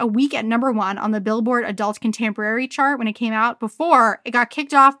spent a week at #1 on the Billboard Adult Contemporary chart when it came out before it got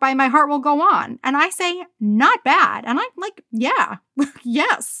kicked off by My Heart Will Go On. And I say, not bad. And I'm like, yeah,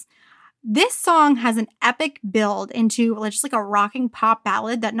 yes. This song has an epic build into just like a rocking pop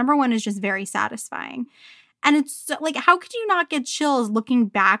ballad that #1 is just very satisfying. And it's like, how could you not get chills looking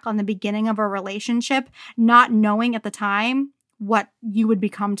back on the beginning of a relationship, not knowing at the time what you would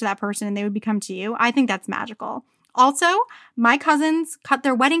become to that person and they would become to you? I think that's magical. Also, my cousins cut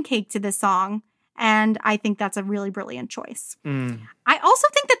their wedding cake to this song, and I think that's a really brilliant choice. I also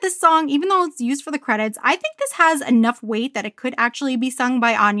think that this song, even though it's used for the credits, I think this has enough weight that it could actually be sung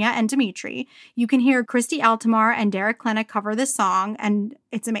by Anya and Dimitri. You can hear Christy Altamar and Derek Klenick cover this song, and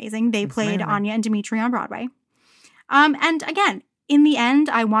it's amazing. They played Anya and Dimitri on Broadway. And again, in the end,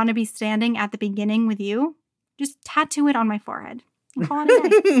 I want to be standing at the beginning with you. Just tattoo it on my forehead and call it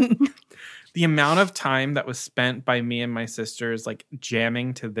a day. The amount of time that was spent by me and my sisters like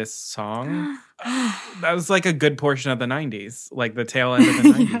jamming to this song, that was like a good portion of the 90s, like the tail end of the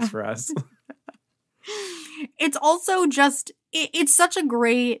 90s for us. It's also just, it's such a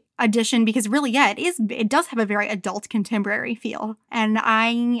great addition because really, yeah, it does have a very adult contemporary feel. And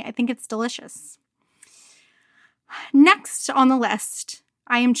I think it's delicious. Next on the list,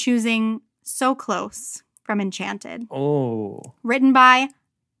 I am choosing So Close from Enchanted. Oh. Written by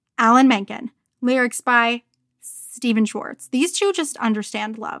Alan Menken. Lyrics by Stephen Schwartz. These two just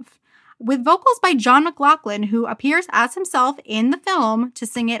understand love. With vocals by John McLaughlin, who appears as himself in the film to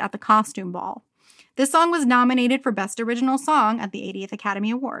sing it at the costume ball. This song was nominated for Best Original Song at the 80th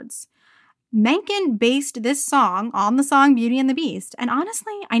Academy Awards. Menken based this song on the song Beauty and the Beast, and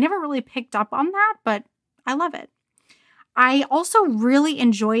honestly, I never really picked up on that, but I love it. I also really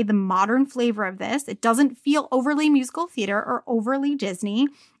enjoy the modern flavor of this. It doesn't feel overly musical theater or overly Disney,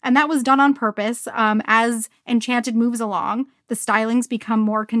 and that was done on purpose. As Enchanted moves along, the stylings become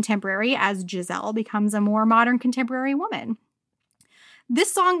more contemporary as Giselle becomes a more modern contemporary woman.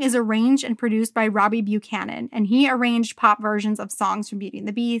 This song is arranged and produced by Robbie Buchanan, and he arranged pop versions of songs from Beauty and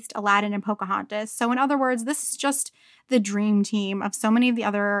the Beast, Aladdin, and Pocahontas. So in other words, this is just the dream team of so many of the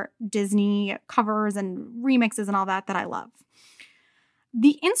other Disney covers and remixes and all that I love.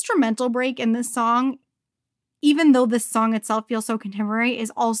 The instrumental break in this song, even though this song itself feels so contemporary,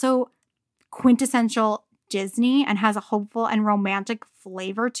 is also quintessential Disney and has a hopeful and romantic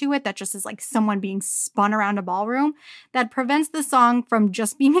flavor to it that just is like someone being spun around a ballroom that prevents the song from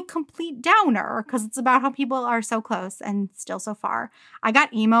just being a complete downer because it's about how people are so close and still so far. I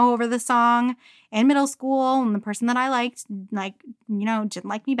got emo over the song in middle school, and the person that I liked, didn't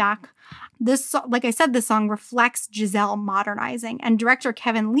like me back. This, like I said, this song reflects Giselle modernizing, and director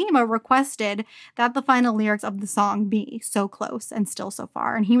Kevin Lima requested that the final lyrics of the song be so close and still so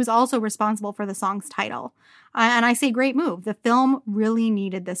far, and he was also responsible for the song's title. And I say great move. The film really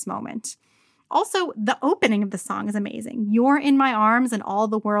needed this moment. Also, the opening of the song is amazing. You're in my arms and all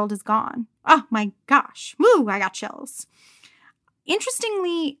the world is gone. Oh my gosh. Woo, I got chills.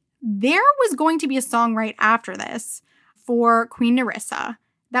 Interestingly, there was going to be a song right after this for Queen Nerissa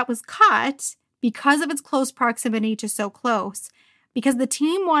that was cut because of its close proximity to So Close, because the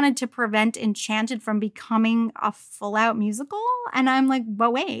team wanted to prevent Enchanted from becoming a full-out musical. And I'm like,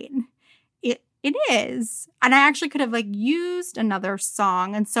 but wait, it is. And I actually could have used another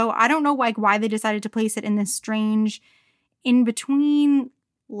song. And so I don't know why they decided to place it in this strange in-between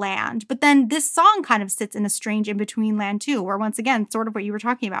land. But then this song kind of sits in a strange in-between land too, where once again, sort of what you were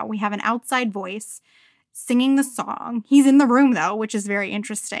talking about, we have an outside voice singing the song. He's in the room though, which is very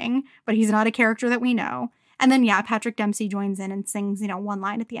interesting, but he's not a character that we know. And then Patrick Dempsey joins in and sings, one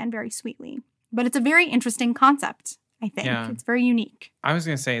line at the end very sweetly. But it's a very interesting concept. I think. Yeah. It's very unique. I was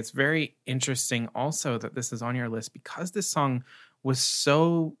going to say it's very interesting also that this is on your list because this song was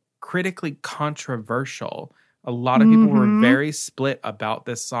so critically controversial. A lot of people were very split about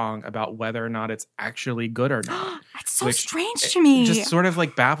this song, about whether or not it's actually good or not. That's so strange to me. Just sort of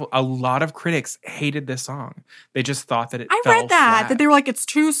baffled. A lot of critics hated this song. They just thought that it fell I read that flat. They were like, it's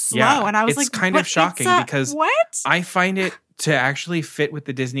too slow. Yeah, and I was it's kind of shocking because what? I find it to actually fit with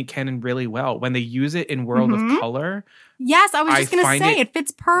the Disney canon really well. When they use it in World of Color. Yes, I was just going to say, it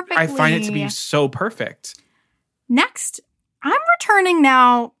fits perfectly. I find it to be so perfect. Next, I'm returning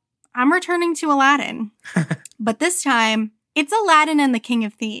to Aladdin. But this time, it's Aladdin and the King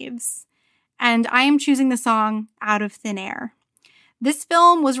of Thieves. And I am choosing the song Out of Thin Air. This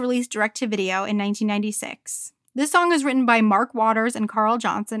film was released direct-to-video in 1996. This song is written by Mark Waters and Carl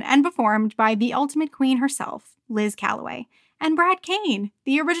Johnson and performed by the ultimate queen herself, Liz Callaway, and Brad Kane,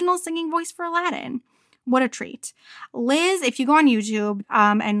 the original singing voice for Aladdin. What a treat. Liz, if you go on YouTube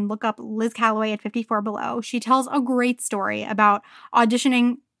and look up Liz Callaway at 54 Below, she tells a great story about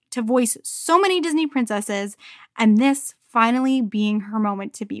auditioning to voice so many Disney princesses and this finally being her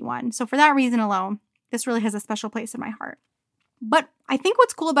moment to be one. So for that reason alone, this really has a special place in my heart. But I think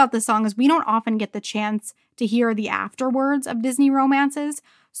what's cool about this song is we don't often get the chance to hear the afterwords of Disney romances.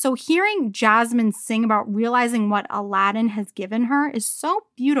 So hearing Jasmine sing about realizing what Aladdin has given her is so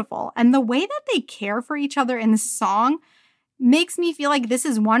beautiful. And the way that they care for each other in this song makes me feel like this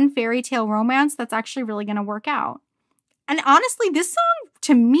is one fairy tale romance that's actually really going to work out. And honestly, this song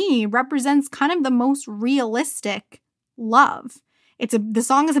to me represents kind of the most realistic love. The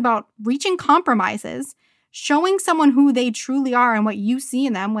song is about reaching compromises, showing someone who they truly are and what you see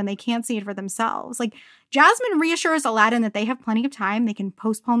in them when they can't see it for themselves. Jasmine reassures Aladdin that they have plenty of time. They can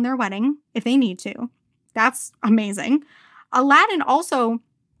postpone their wedding if they need to. That's amazing. Aladdin also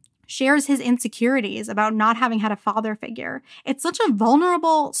shares his insecurities about not having had a father figure. It's such a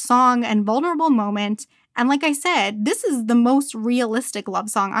vulnerable song and vulnerable moment. And like I said, this is the most realistic love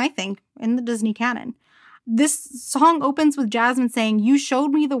song, I think, in the Disney canon. This song opens with Jasmine saying, "You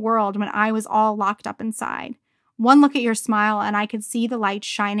showed me the world when I was all locked up inside. One look at your smile and I could see the light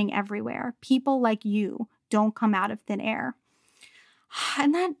shining everywhere. People like you don't come out of thin air."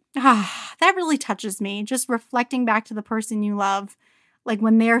 And that really touches me, just reflecting back to the person you love like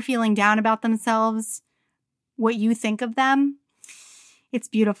when they're feeling down about themselves, what you think of them. It's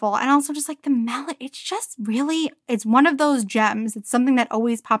beautiful. And also just like the melody, it's just really, it's one of those gems. It's something that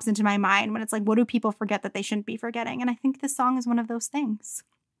always pops into my mind when it's like, what do people forget that they shouldn't be forgetting? And I think this song is one of those things.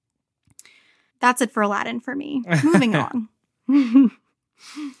 That's it for Aladdin for me. Moving on.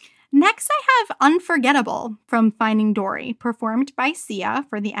 Next, I have Unforgettable from Finding Dory, performed by Sia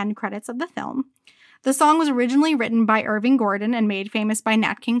for the end credits of the film. The song was originally written by Irving Gordon and made famous by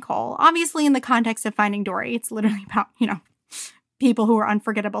Nat King Cole. Obviously, in the context of Finding Dory, it's literally about, people who are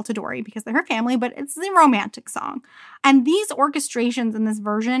unforgettable to Dory because they're her family, but it's a romantic song. And these orchestrations in this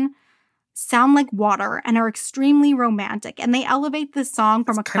version sound like water and are extremely romantic. And they elevate this song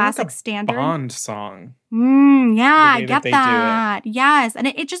from a classic standard. Bond song. Yeah, I get that. Yes. And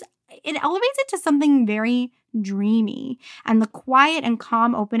it elevates it to something very dreamy. And the quiet and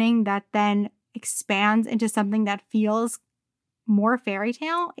calm opening that then expands into something that feels more fairy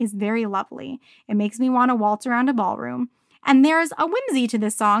tale is very lovely. It makes me want to waltz around a ballroom. And there's a whimsy to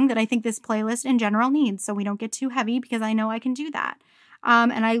this song that I think this playlist in general needs, so we don't get too heavy because I know I can do that.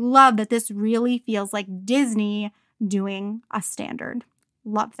 And I love that this really feels like Disney doing a standard.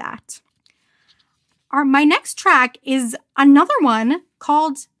 Love that. My next track is another one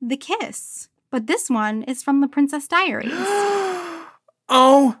called The Kiss, but this one is from The Princess Diaries.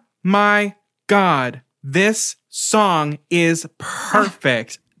 Oh my God. This song is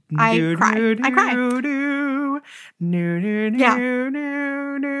perfect. I cried.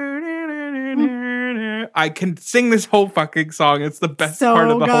 I can sing this whole fucking song. It's the best part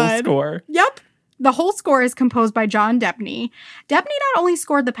of the whole score. Yep. The whole score is composed by John Debney. Debney not only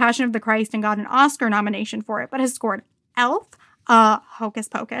scored The Passion of the Christ and got an Oscar nomination for it, but has scored Elf, Hocus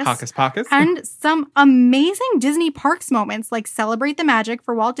Pocus, and some amazing Disney Parks moments like Celebrate the Magic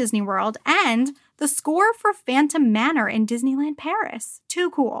for Walt Disney World and the score for Phantom Manor in Disneyland Paris. Too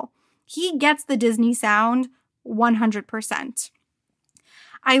cool. He gets the Disney sound 100%.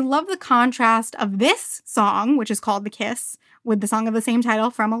 I love the contrast of this song, which is called The Kiss, with the song of the same title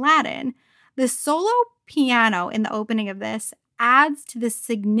from Aladdin. The solo piano in the opening of this adds to the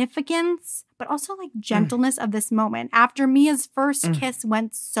significance, but also like gentleness of this moment after Mia's first kiss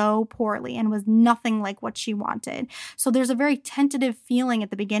went so poorly and was nothing like what she wanted. So there's a very tentative feeling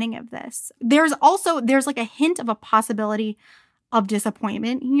at the beginning of this. There's like a hint of a possibility of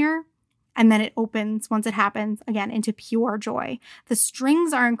disappointment here. And then it opens, once it happens, again, into pure joy. The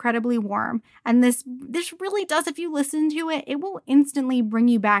strings are incredibly warm. And this really does, if you listen to it, it will instantly bring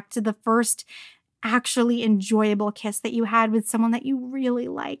you back to the first actually enjoyable kiss that you had with someone that you really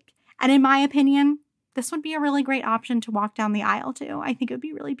like. And in my opinion, this would be a really great option to walk down the aisle to. I think it would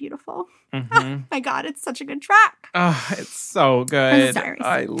be really beautiful. Oh my God, it's such a good track. Oh, it's so good.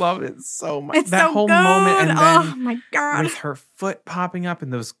 I love it so much. It's that so whole good. moment, and then oh my God, with her foot popping up in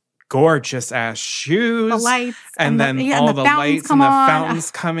those gorgeous ass shoes, the lights, and then all the lights and the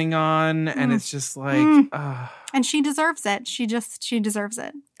fountains coming on, and it's just like, and she deserves it. She deserves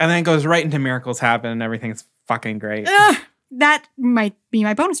it. And then it goes right into Miracles Happen, and everything's fucking great. That might be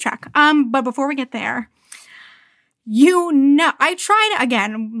my bonus track. But before we get there, I tried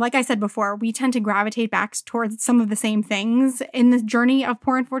again. Like I said before, we tend to gravitate back towards some of the same things in the journey of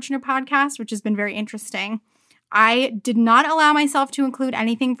Poor Unfortunate podcast, which has been very interesting. I did not allow myself to include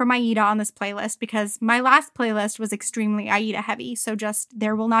anything from Aida on this playlist because my last playlist was extremely Aida heavy. So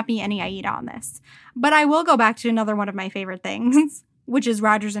there will not be any Aida on this. But I will go back to another one of my favorite things, which is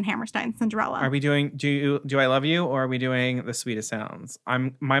Rodgers and Hammerstein's Cinderella. Are we doing Do I Love You, or are we doing The Sweetest Sounds?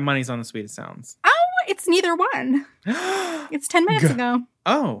 My money's on The Sweetest Sounds. Oh, it's neither one. It's 10 minutes ago.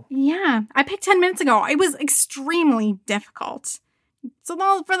 Oh. Yeah, I picked 10 minutes ago. It was extremely difficult.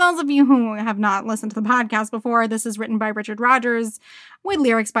 So for those of you who have not listened to the podcast before, this is written by Richard Rodgers with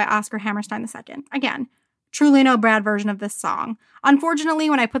lyrics by Oscar Hammerstein II. Again, truly no bad version of this song. Unfortunately,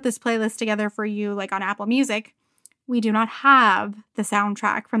 when I put this playlist together for you, like on Apple Music, we do not have the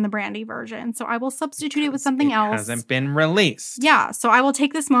soundtrack from the Brandy version. So I will substitute it with something else. It hasn't been released. Yeah. So I will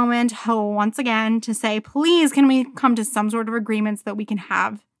take this moment once again to say, please, can we come to some sort of agreement so that we can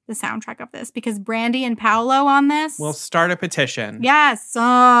have the soundtrack of this? Because Brandy and Paolo on this. We'll start a petition. Yes.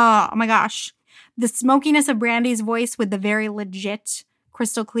 Oh my gosh. The smokiness of Brandy's voice with the very legit,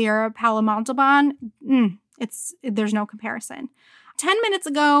 crystal clear Paolo Montalban. There's no comparison. 10 minutes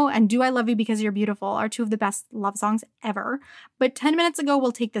ago and Do I Love You Because You're Beautiful are two of the best love songs ever. But 10 minutes ago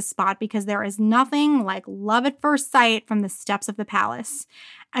will take this spot because there is nothing like Love at First Sight from the Steps of the Palace.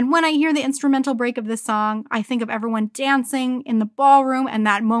 And when I hear the instrumental break of this song, I think of everyone dancing in the ballroom and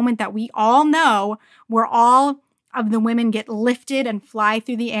that moment that we all know where all of the women get lifted and fly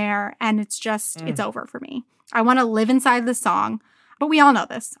through the air. And it's just, it's over for me. I want to live inside the song. But we all know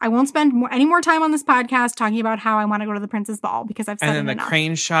this. I won't spend any more time on this podcast talking about how I want to go to the Princess Ball because I've said it enough. And then the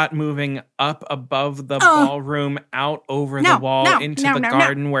crane shot moving up above the ballroom, out over the wall into the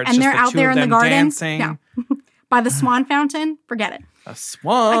garden where it's and just they're the out two there of in them the garden dancing. No. By the Swan Fountain. Forget it. A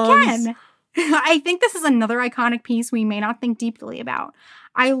swan. Again, I think this is another iconic piece we may not think deeply about.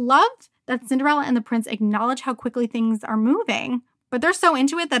 I love that Cinderella and the prince acknowledge how quickly things are moving, but they're so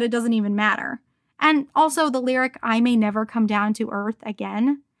into it that it doesn't even matter. And also the lyric, I may never come down to earth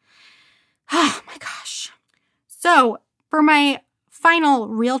again. Oh my gosh. So for my final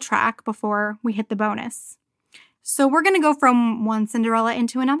real track before we hit the bonus. So we're going to go from one Cinderella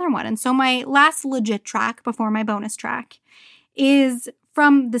into another one. And so my last legit track before my bonus track is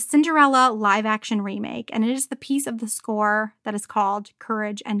from the Cinderella live action remake, and it is the piece of the score that is called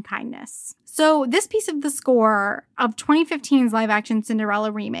Courage and Kindness. So this piece of the score of 2015's live action Cinderella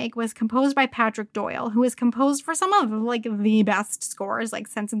remake was composed by Patrick Doyle, who has composed for some of like the best scores like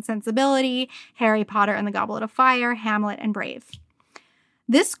Sense and Sensibility, Harry Potter and the Goblet of Fire, Hamlet, and Brave.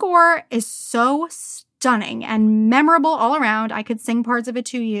 This score is so stunning and memorable all around. I could sing parts of it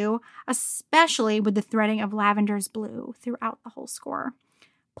to you, especially with the threading of Lavender's Blue throughout the whole score.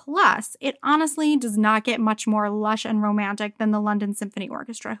 Plus, it honestly does not get much more lush and romantic than the London Symphony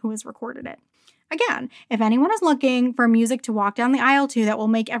Orchestra, who has recorded it. Again, if anyone is looking for music to walk down the aisle to that will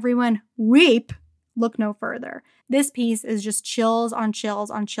make everyone weep, look no further. This piece is just chills on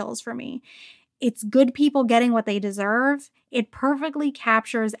chills on chills for me. It's good people getting what they deserve. It perfectly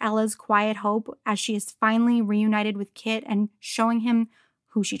captures Ella's quiet hope as she is finally reunited with Kit and showing him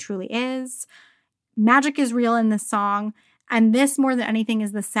who she truly is. Magic is real in this song, and this more than anything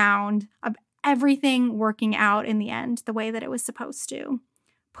is the sound of everything working out in the end the way that it was supposed to.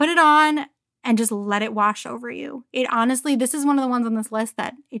 Put it on and just let it wash over you. It honestly, this is one of the ones on this list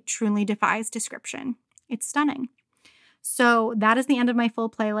that it truly defies description. It's stunning. So that is the end of my full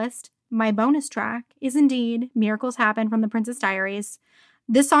playlist. My bonus track is indeed Miracles Happen from The Princess Diaries.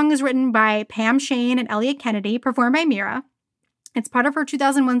 This song is written by Pam Shane and Elliot Kennedy, performed by Mira. It's part of her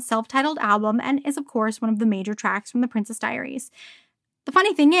 2001 self-titled album and is, of course, one of the major tracks from The Princess Diaries. The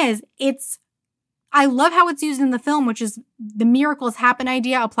funny thing is, I love how it's used in the film, which is the Miracles Happen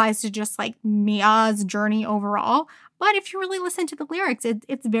idea applies to just like Mia's journey overall. But if you really listen to the lyrics,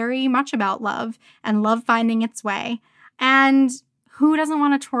 it's very much about love and love finding its way. And who doesn't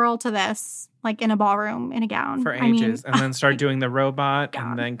want to twirl to this, like in a ballroom, in a gown? For ages. And then start doing the robot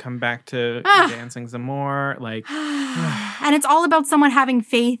and then come back to dancing some more. Like, and it's all about someone having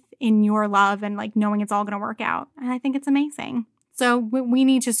faith in your love and like knowing it's all going to work out. And I think it's amazing. So we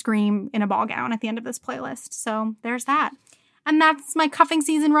need to scream in a ball gown at the end of this playlist. So there's that. And that's my cuffing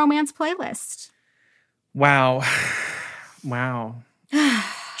season romance playlist. Wow. Wow.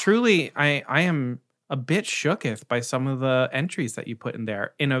 Truly, I am a bit shooketh by some of the entries that you put in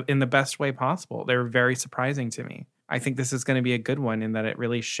there in the best way possible. They're very surprising to me. I think this is going to be a good one in that it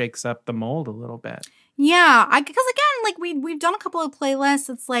really shakes up the mold a little bit. Yeah, because again, like we've done a couple of playlists.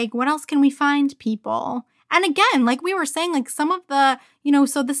 It's like, what else can we find, people? And again, like we were saying, like some of the,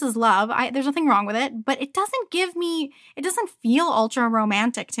 so This Is Love, there's nothing wrong with it, but it doesn't feel ultra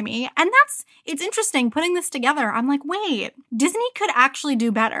romantic to me. And it's interesting putting this together. I'm like, wait, Disney could actually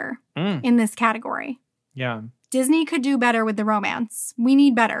do better in this category. Yeah. Disney could do better with the romance. We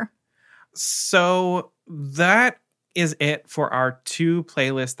need better. So that is it for our two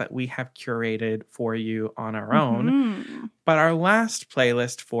playlists that we have curated for you on our own. But our last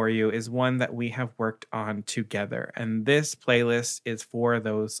playlist for you is one that we have worked on together. And this playlist is for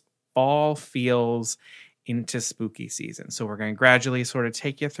those fall feels into spooky season. So we're going to gradually sort of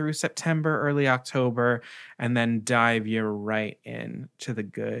take you through September, early October, and then dive you right into the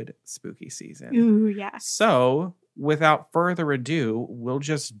good spooky season. Ooh, yes. So without further ado, we'll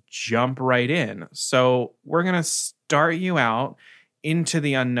just jump right in. So we're going to start you out into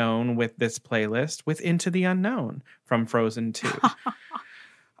the unknown with this playlist with Into the Unknown from Frozen 2.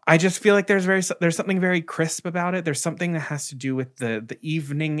 I just feel like there's something very crisp about it. There's something that has to do with the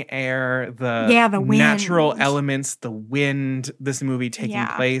evening air, the wind. Natural elements, the wind, this movie taking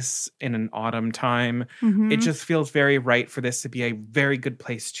place in an autumn time. It just feels very right for this to be a very good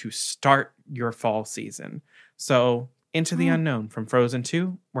place to start your fall season. So Into the Unknown from Frozen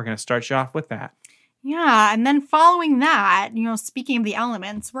 2, we're going to start you off with that. Yeah, and then following that, speaking of the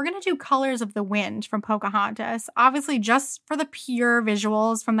elements, we're going to do Colors of the Wind from Pocahontas. Obviously, just for the pure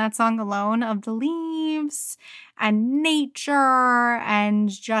visuals from that song alone of the leaves and nature and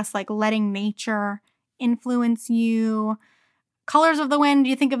just like letting nature influence you. Colors of the Wind,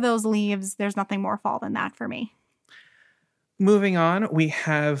 you think of those leaves, there's nothing more fall than that for me. Moving on, we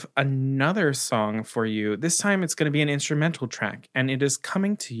have another song for you. This time it's going to be an instrumental track, and it is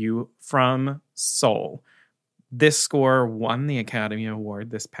coming to you from Soul. This score won the Academy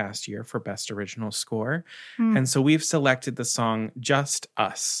Award this past year for Best Original Score. And so we've selected the song Just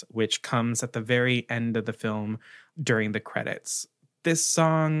Us, which comes at the very end of the film during the credits. This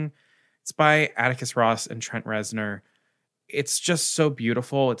song, it's by Atticus Ross and Trent Reznor. It's just so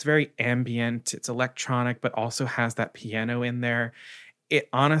beautiful. It's very ambient. It's electronic, but also has that piano in there. It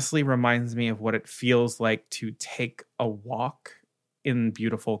honestly reminds me of what it feels like to take a walk in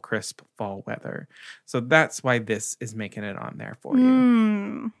beautiful, crisp fall weather. So that's why this is making it on there for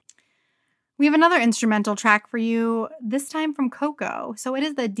you. We have another instrumental track for you, this time from Coco. So it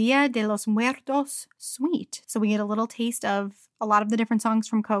is the Dia de los Muertos suite. So we get a little taste of a lot of the different songs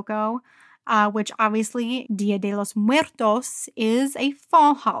from Coco. Which obviously Dia de los Muertos is a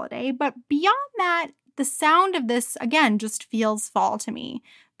fall holiday. But beyond that, the sound of this, again, just feels fall to me.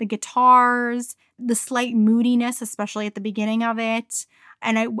 The guitars, the slight moodiness, especially at the beginning of it.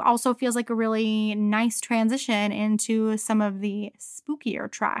 And it also feels like a really nice transition into some of the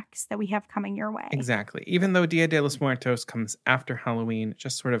spookier tracks that we have coming your way. Exactly. Even though Dia de los Muertos comes after Halloween, it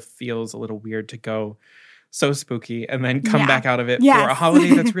just sort of feels a little weird to go so spooky and then come back out of it for a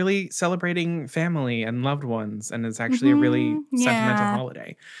holiday that's really celebrating family and loved ones, and is actually a really sentimental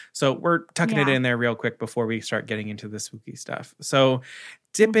holiday. So we're tucking it in there real quick before we start getting into the spooky stuff. So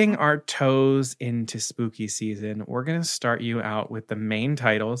dipping our toes into spooky season, we're going to start you out with the main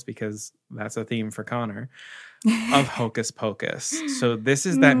titles, because that's a theme for Connor, of Hocus Pocus. So this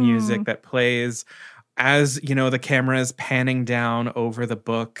is that music that plays as, you know, the camera is panning down over the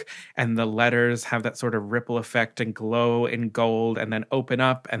book and the letters have that sort of ripple effect and glow in gold and then open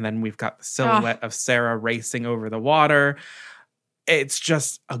up. And then we've got the silhouette of Sarah racing over the water. It's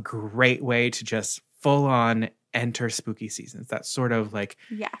just a great way to just full on enter spooky seasons. That sort of like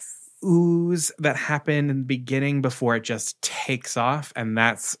ooze that happened in the beginning before it just takes off. And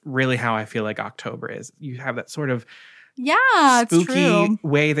that's really how I feel like October is. You have that sort of spooky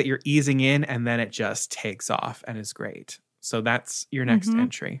way that you're easing in, and then it just takes off and is great. So that's your next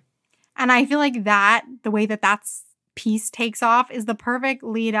entry. And I feel like that, the way that that's piece takes off, is the perfect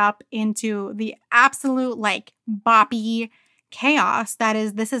lead up into the absolute like boppy chaos that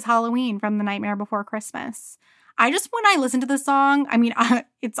is This Is Halloween from The Nightmare Before Christmas. When I listen to the song, I mean,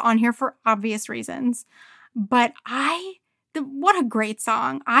 it's on here for obvious reasons, but what a great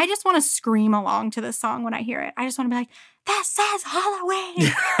song. I just want to scream along to this song when I hear it. I just want to be like, this is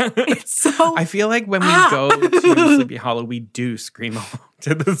Halloween. It's so... I feel like when we go to Sleepy Hollow, we do scream along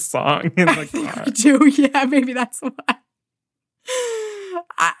to the song in the car. We do, yeah, maybe that's why.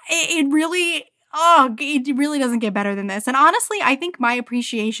 It really doesn't get better than this. And honestly, I think my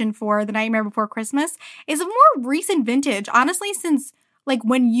appreciation for The Nightmare Before Christmas is a more recent vintage. Honestly, since like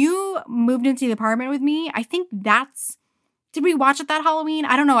when you moved into the apartment with me, I think did we watch it that Halloween?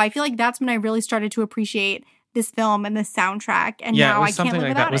 I don't know. I feel like that's when I really started to appreciate this film and this soundtrack. And now I can't live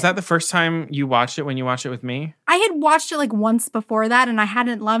without it. Was that the first time you watched it when you watched it with me? I had watched it like once before that and I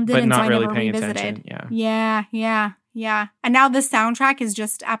hadn't loved it. But and so not I really never paying revisited. attention. Yeah. And now this soundtrack is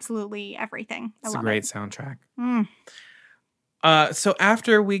just absolutely everything. It's a great soundtrack. So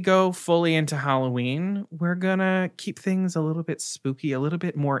after we go fully into Halloween, we're going to keep things a little bit spooky, a little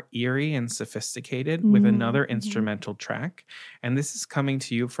bit more eerie and sophisticated with another instrumental track. And this is coming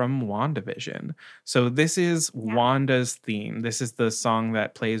to you from WandaVision. So this is Wanda's theme. This is the song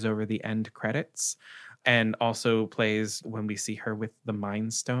that plays over the end credits and also plays when we see her with the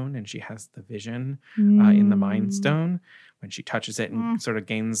Mind Stone and she has the vision in the Mind Stone when she touches it and sort of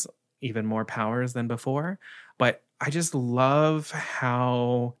gains even more powers than before. But I just love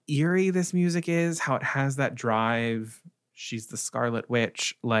how eerie this music is, how it has that drive. She's the Scarlet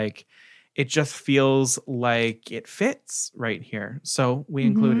Witch. Like, it just feels like it fits right here. So we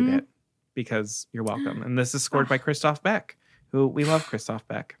included it because you're welcome. And this is scored by Christoph Beck, who we love Christoph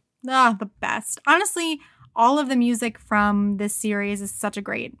Beck. The best. Honestly, all of the music from this series is such a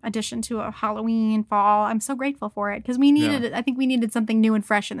great addition to a Halloween, fall. I'm so grateful for it because we needed it. I think we needed something new and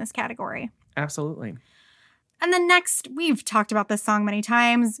fresh in this category. Absolutely. And then next, we've talked about this song many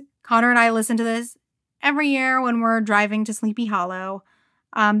times. Connor and I listen to this every year when we're driving to Sleepy Hollow.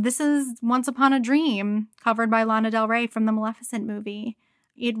 This is Once Upon a Dream, covered by Lana Del Rey from the Maleficent movie.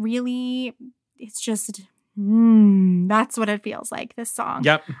 It's just, that's what it feels like, this song.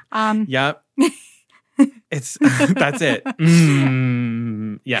 Yep. That's it.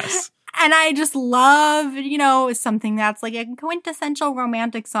 Yes. And I just love, something that's like a quintessential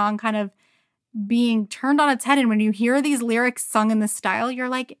romantic song kind of being turned on its head. And when you hear these lyrics sung in this style, you're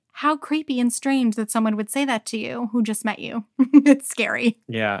like, how creepy and strange that someone would say that to you who just met you. It's scary.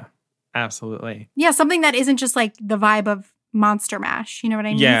 Yeah, absolutely. Yeah, something that isn't just like the vibe of Monster Mash. You know what I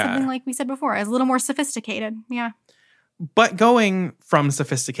mean? Yeah. Something like we said before, is a little more sophisticated. Yeah. But going from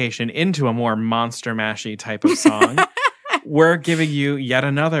sophistication into a more Monster Mashy type of song, we're giving you yet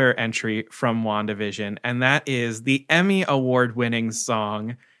another entry from WandaVision, and that is the Emmy Award-winning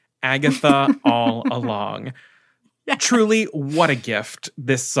song, Agatha All Along. Yeah. Truly, what a gift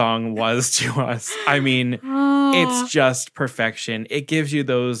this song was to us. I mean, it's just perfection. It gives you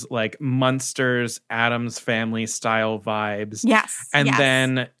those like Munsters, Addams Family style vibes. Yes. And yes.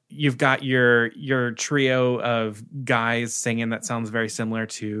 then you've got your trio of guys singing that sounds very similar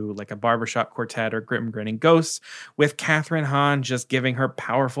to like a barbershop quartet or Grim Grinning Ghosts, with Catherine Hahn just giving her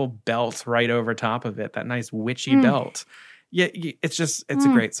powerful belt right over top of it, that nice witchy belt. Yeah, it's a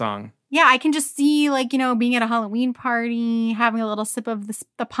great song. Yeah, I can just see, like, you know, being at a Halloween party, having a little sip of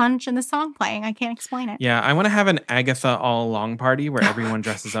the punch and the song playing. I can't explain it. Yeah, I want to have an Agatha All Along party where everyone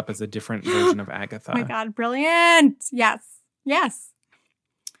dresses up as a different version of Agatha. Oh my God, brilliant. Yes. Yes.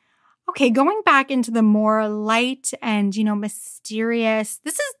 Okay, going back into the more light and, you know, mysterious.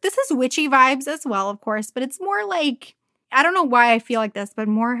 This is witchy vibes as well, of course, but it's more like, I don't know why I feel like this, but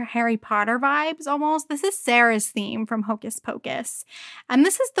more Harry Potter vibes almost. This is Sarah's theme from Hocus Pocus. And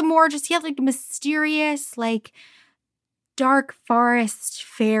this is the more just, like mysterious, like dark forest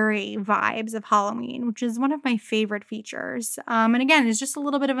fairy vibes of Halloween, which is one of my favorite features. And again, it's just a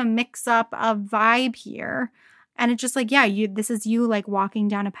little bit of a mix up of vibe here. And it's just like, yeah, this is you like walking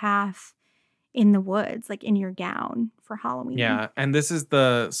down a path in the woods, like in your gown for Halloween. Yeah, and this is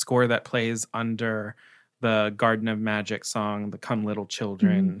the score that plays under the Garden of Magic song, the Come Little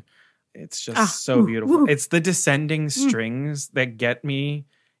Children. It's just so beautiful. It's the descending strings that get me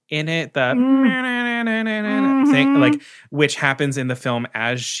in it. The thing, like, which happens in the film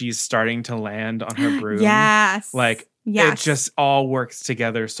as she's starting to land on her broom. Yes. Like, yes. It just all works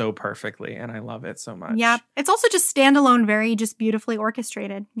together so perfectly, and I love it so much. Yeah. It's also just standalone, very just beautifully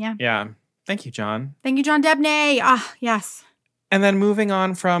orchestrated. Yeah. Yeah. Thank you, John. Thank you, John Debney. Ah, yes. And then moving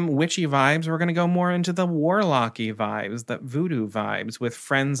on from witchy vibes, we're going to go more into the warlocky vibes, the voodoo vibes, with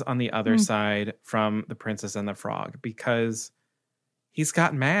Friends on the Other Side from The Princess and the Frog, because he's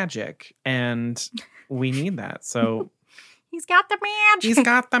got magic and we need that. So he's got the magic. He's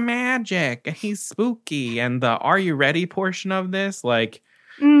got the magic and he's spooky. And the Are You Ready portion of this, like,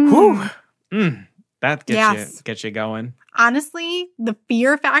 that gets you going. Honestly, the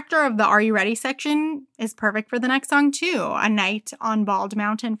fear factor of the Are You Ready section is perfect for the next song too. A Night on Bald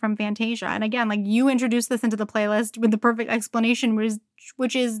Mountain from Fantasia. And again, like, you introduced this into the playlist with the perfect explanation,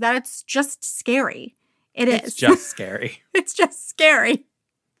 which is that it's just scary. It's just scary. It's just scary.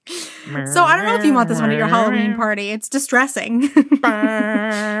 So I don't know if you want this one at your Halloween party. It's distressing.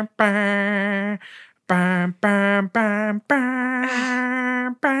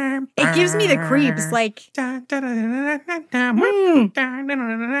 It gives me the creeps. Like, that's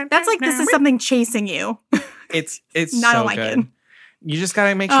like this is something chasing you. It's not so like good. it. You just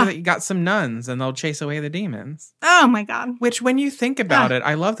gotta make sure that you got some nuns and they'll chase away the demons. Oh my God. Which, when you think about it,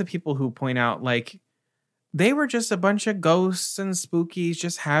 I love the people who point out, like, they were just a bunch of ghosts and spookies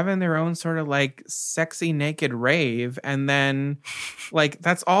just having their own sort of like sexy naked rave. And then, like,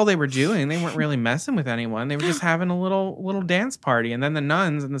 that's all they were doing. They weren't really messing with anyone. They were just having a little dance party. And then the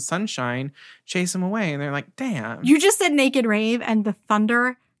nuns and the sunshine chase them away. And they're like, damn. You just said naked rave and the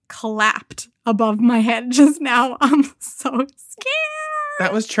thunder clapped above my head just now. I'm so scared.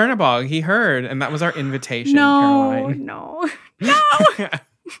 That was Chernobog. He heard. And that was our invitation, Caroline. No.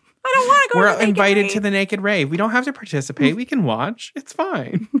 I don't want to go We're to the naked invited rave. to the naked rave. We don't have to participate. We can watch. It's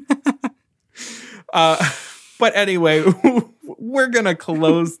fine. But anyway, we're going to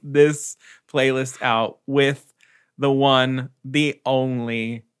close this playlist out with the one, the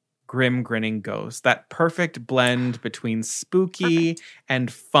only Grim Grinning Ghost. That perfect blend between spooky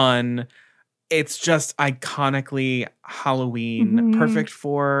and fun. It's just iconically Halloween. Perfect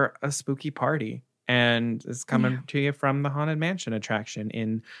for a spooky party. And it's coming to you from the Haunted Mansion attraction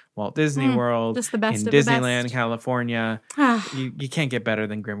in Walt Disney World, just the best in of the Disneyland, best. California. You can't get better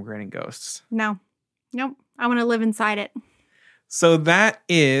than Grim Grinning Ghosts. No. Nope. I want to live inside it. So that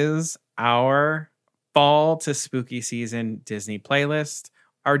is our fall to spooky season Disney playlist,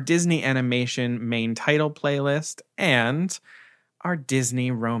 our Disney animation main title playlist, and our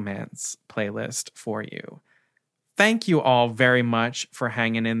Disney romance playlist for you. Thank you all very much for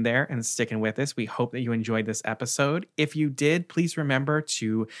hanging in there and sticking with us. We hope that you enjoyed this episode. If you did, please remember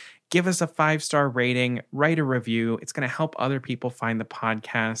to give us a 5-star rating, write a review. It's going to help other people find the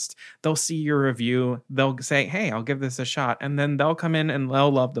podcast. They'll see your review. They'll say, hey, I'll give this a shot. And then they'll come in and they'll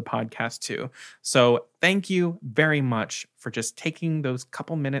love the podcast too. So thank you very much for just taking those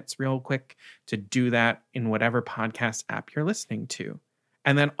couple minutes real quick to do that in whatever podcast app you're listening to.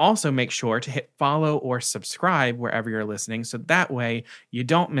 And then also make sure to hit follow or subscribe wherever you're listening. So that way you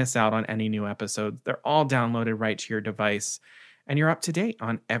don't miss out on any new episodes. They're all downloaded right to your device. And you're up to date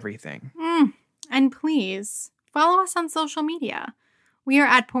on everything. And please follow us on social media. We are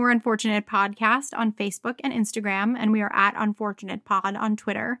at Poor Unfortunate Podcast on Facebook and Instagram, and we are at Unfortunate Pod on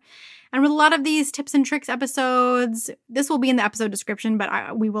Twitter. And with a lot of these tips and tricks episodes, this will be in the episode description,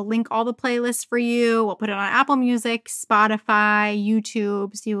 but we will link all the playlists for you. We'll put it on Apple Music, Spotify,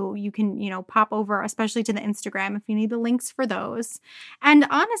 YouTube, so you can, pop over, especially to the Instagram if you need the links for those. And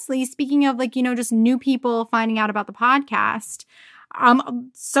honestly, speaking of just new people finding out about the podcast,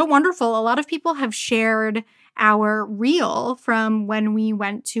 so wonderful. A lot of people have shared our reel from when we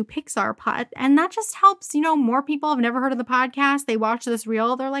went to Pixar Putt, and that just helps, more people have never heard of the podcast. They watch this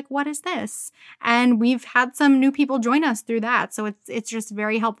reel, they're like, what is this? And we've had some new people join us through that. So it's just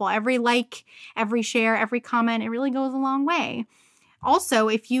very helpful. Every like, every share, every comment, it really goes a long way. Also,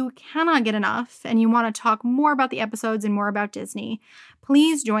 if you cannot get enough and you want to talk more about the episodes and more about Disney,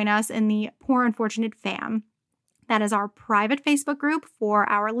 please join us in the Poor Unfortunate Fam. That is our private Facebook group for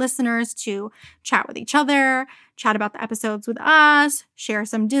our listeners to chat with each other, chat about the episodes with us, share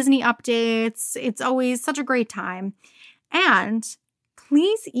some Disney updates. It's always such a great time. And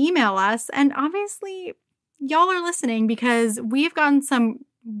please email us. And obviously, y'all are listening because we've gotten some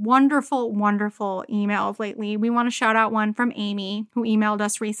wonderful, wonderful emails lately. We want to shout out one from Amy, who emailed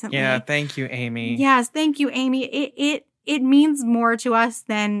us recently. Yeah, thank you, Amy. Yes, thank you, Amy. It means more to us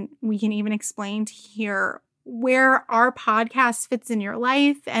than we can even explain to hear where our podcast fits in your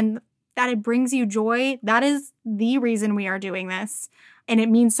life and that it brings you joy. That is the reason we are doing this. And it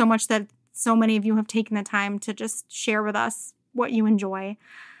means so much that so many of you have taken the time to just share with us what you enjoy.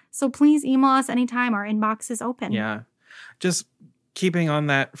 So please email us anytime. Our inbox is open. Yeah. Just keeping on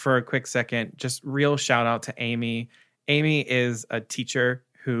that for a quick second, just real shout out to Amy. Amy is a teacher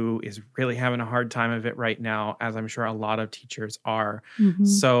who is really having a hard time of it right now, as I'm sure a lot of teachers are. Mm-hmm.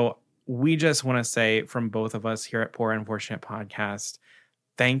 So we just want to say from both of us here at Poor Unfortunate Podcast,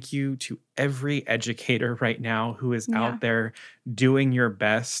 thank you to every educator right now who is out there doing your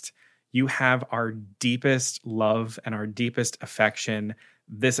best. You have our deepest love and our deepest affection.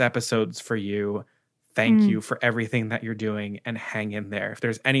 This episode's for you. Thank you for everything that you're doing, and hang in there. If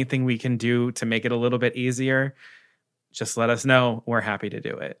there's anything we can do to make it a little bit easier, just let us know. We're happy to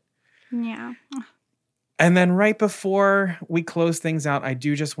do it. Yeah. And then right before we close things out, I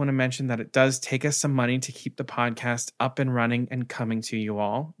do just want to mention that it does take us some money to keep the podcast up and running and coming to you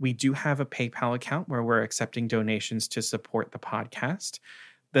all. We do have a PayPal account where we're accepting donations to support the podcast.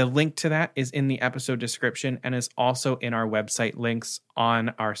 The link to that is in the episode description and is also in our website links on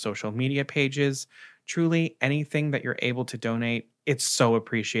our social media pages. Truly, anything that you're able to donate, it's so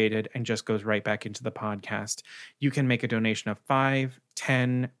appreciated and just goes right back into the podcast. You can make a donation of $5,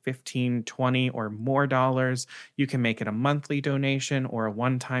 $10, $15, $20 or more dollars. You can make it a monthly donation or a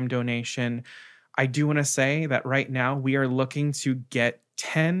one-time donation. I do want to say that right now we are looking to get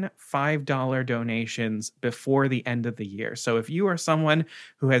 10 $5 donations before the end of the year. So if you are someone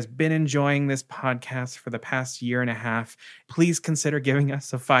who has been enjoying this podcast for the past year and a half, please consider giving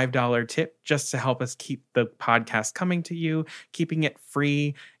us a $5 tip just to help us keep the podcast coming to you, keeping it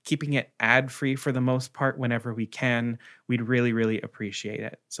free, keeping it ad-free for the most part whenever we can. We'd really, really appreciate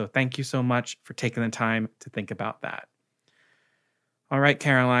it. So thank you so much for taking the time to think about that. All right,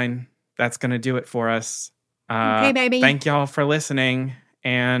 Caroline, that's going to do it for us. Okay, baby. Thank y'all for listening.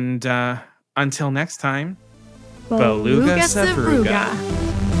 And until next time, Beluga Savruga.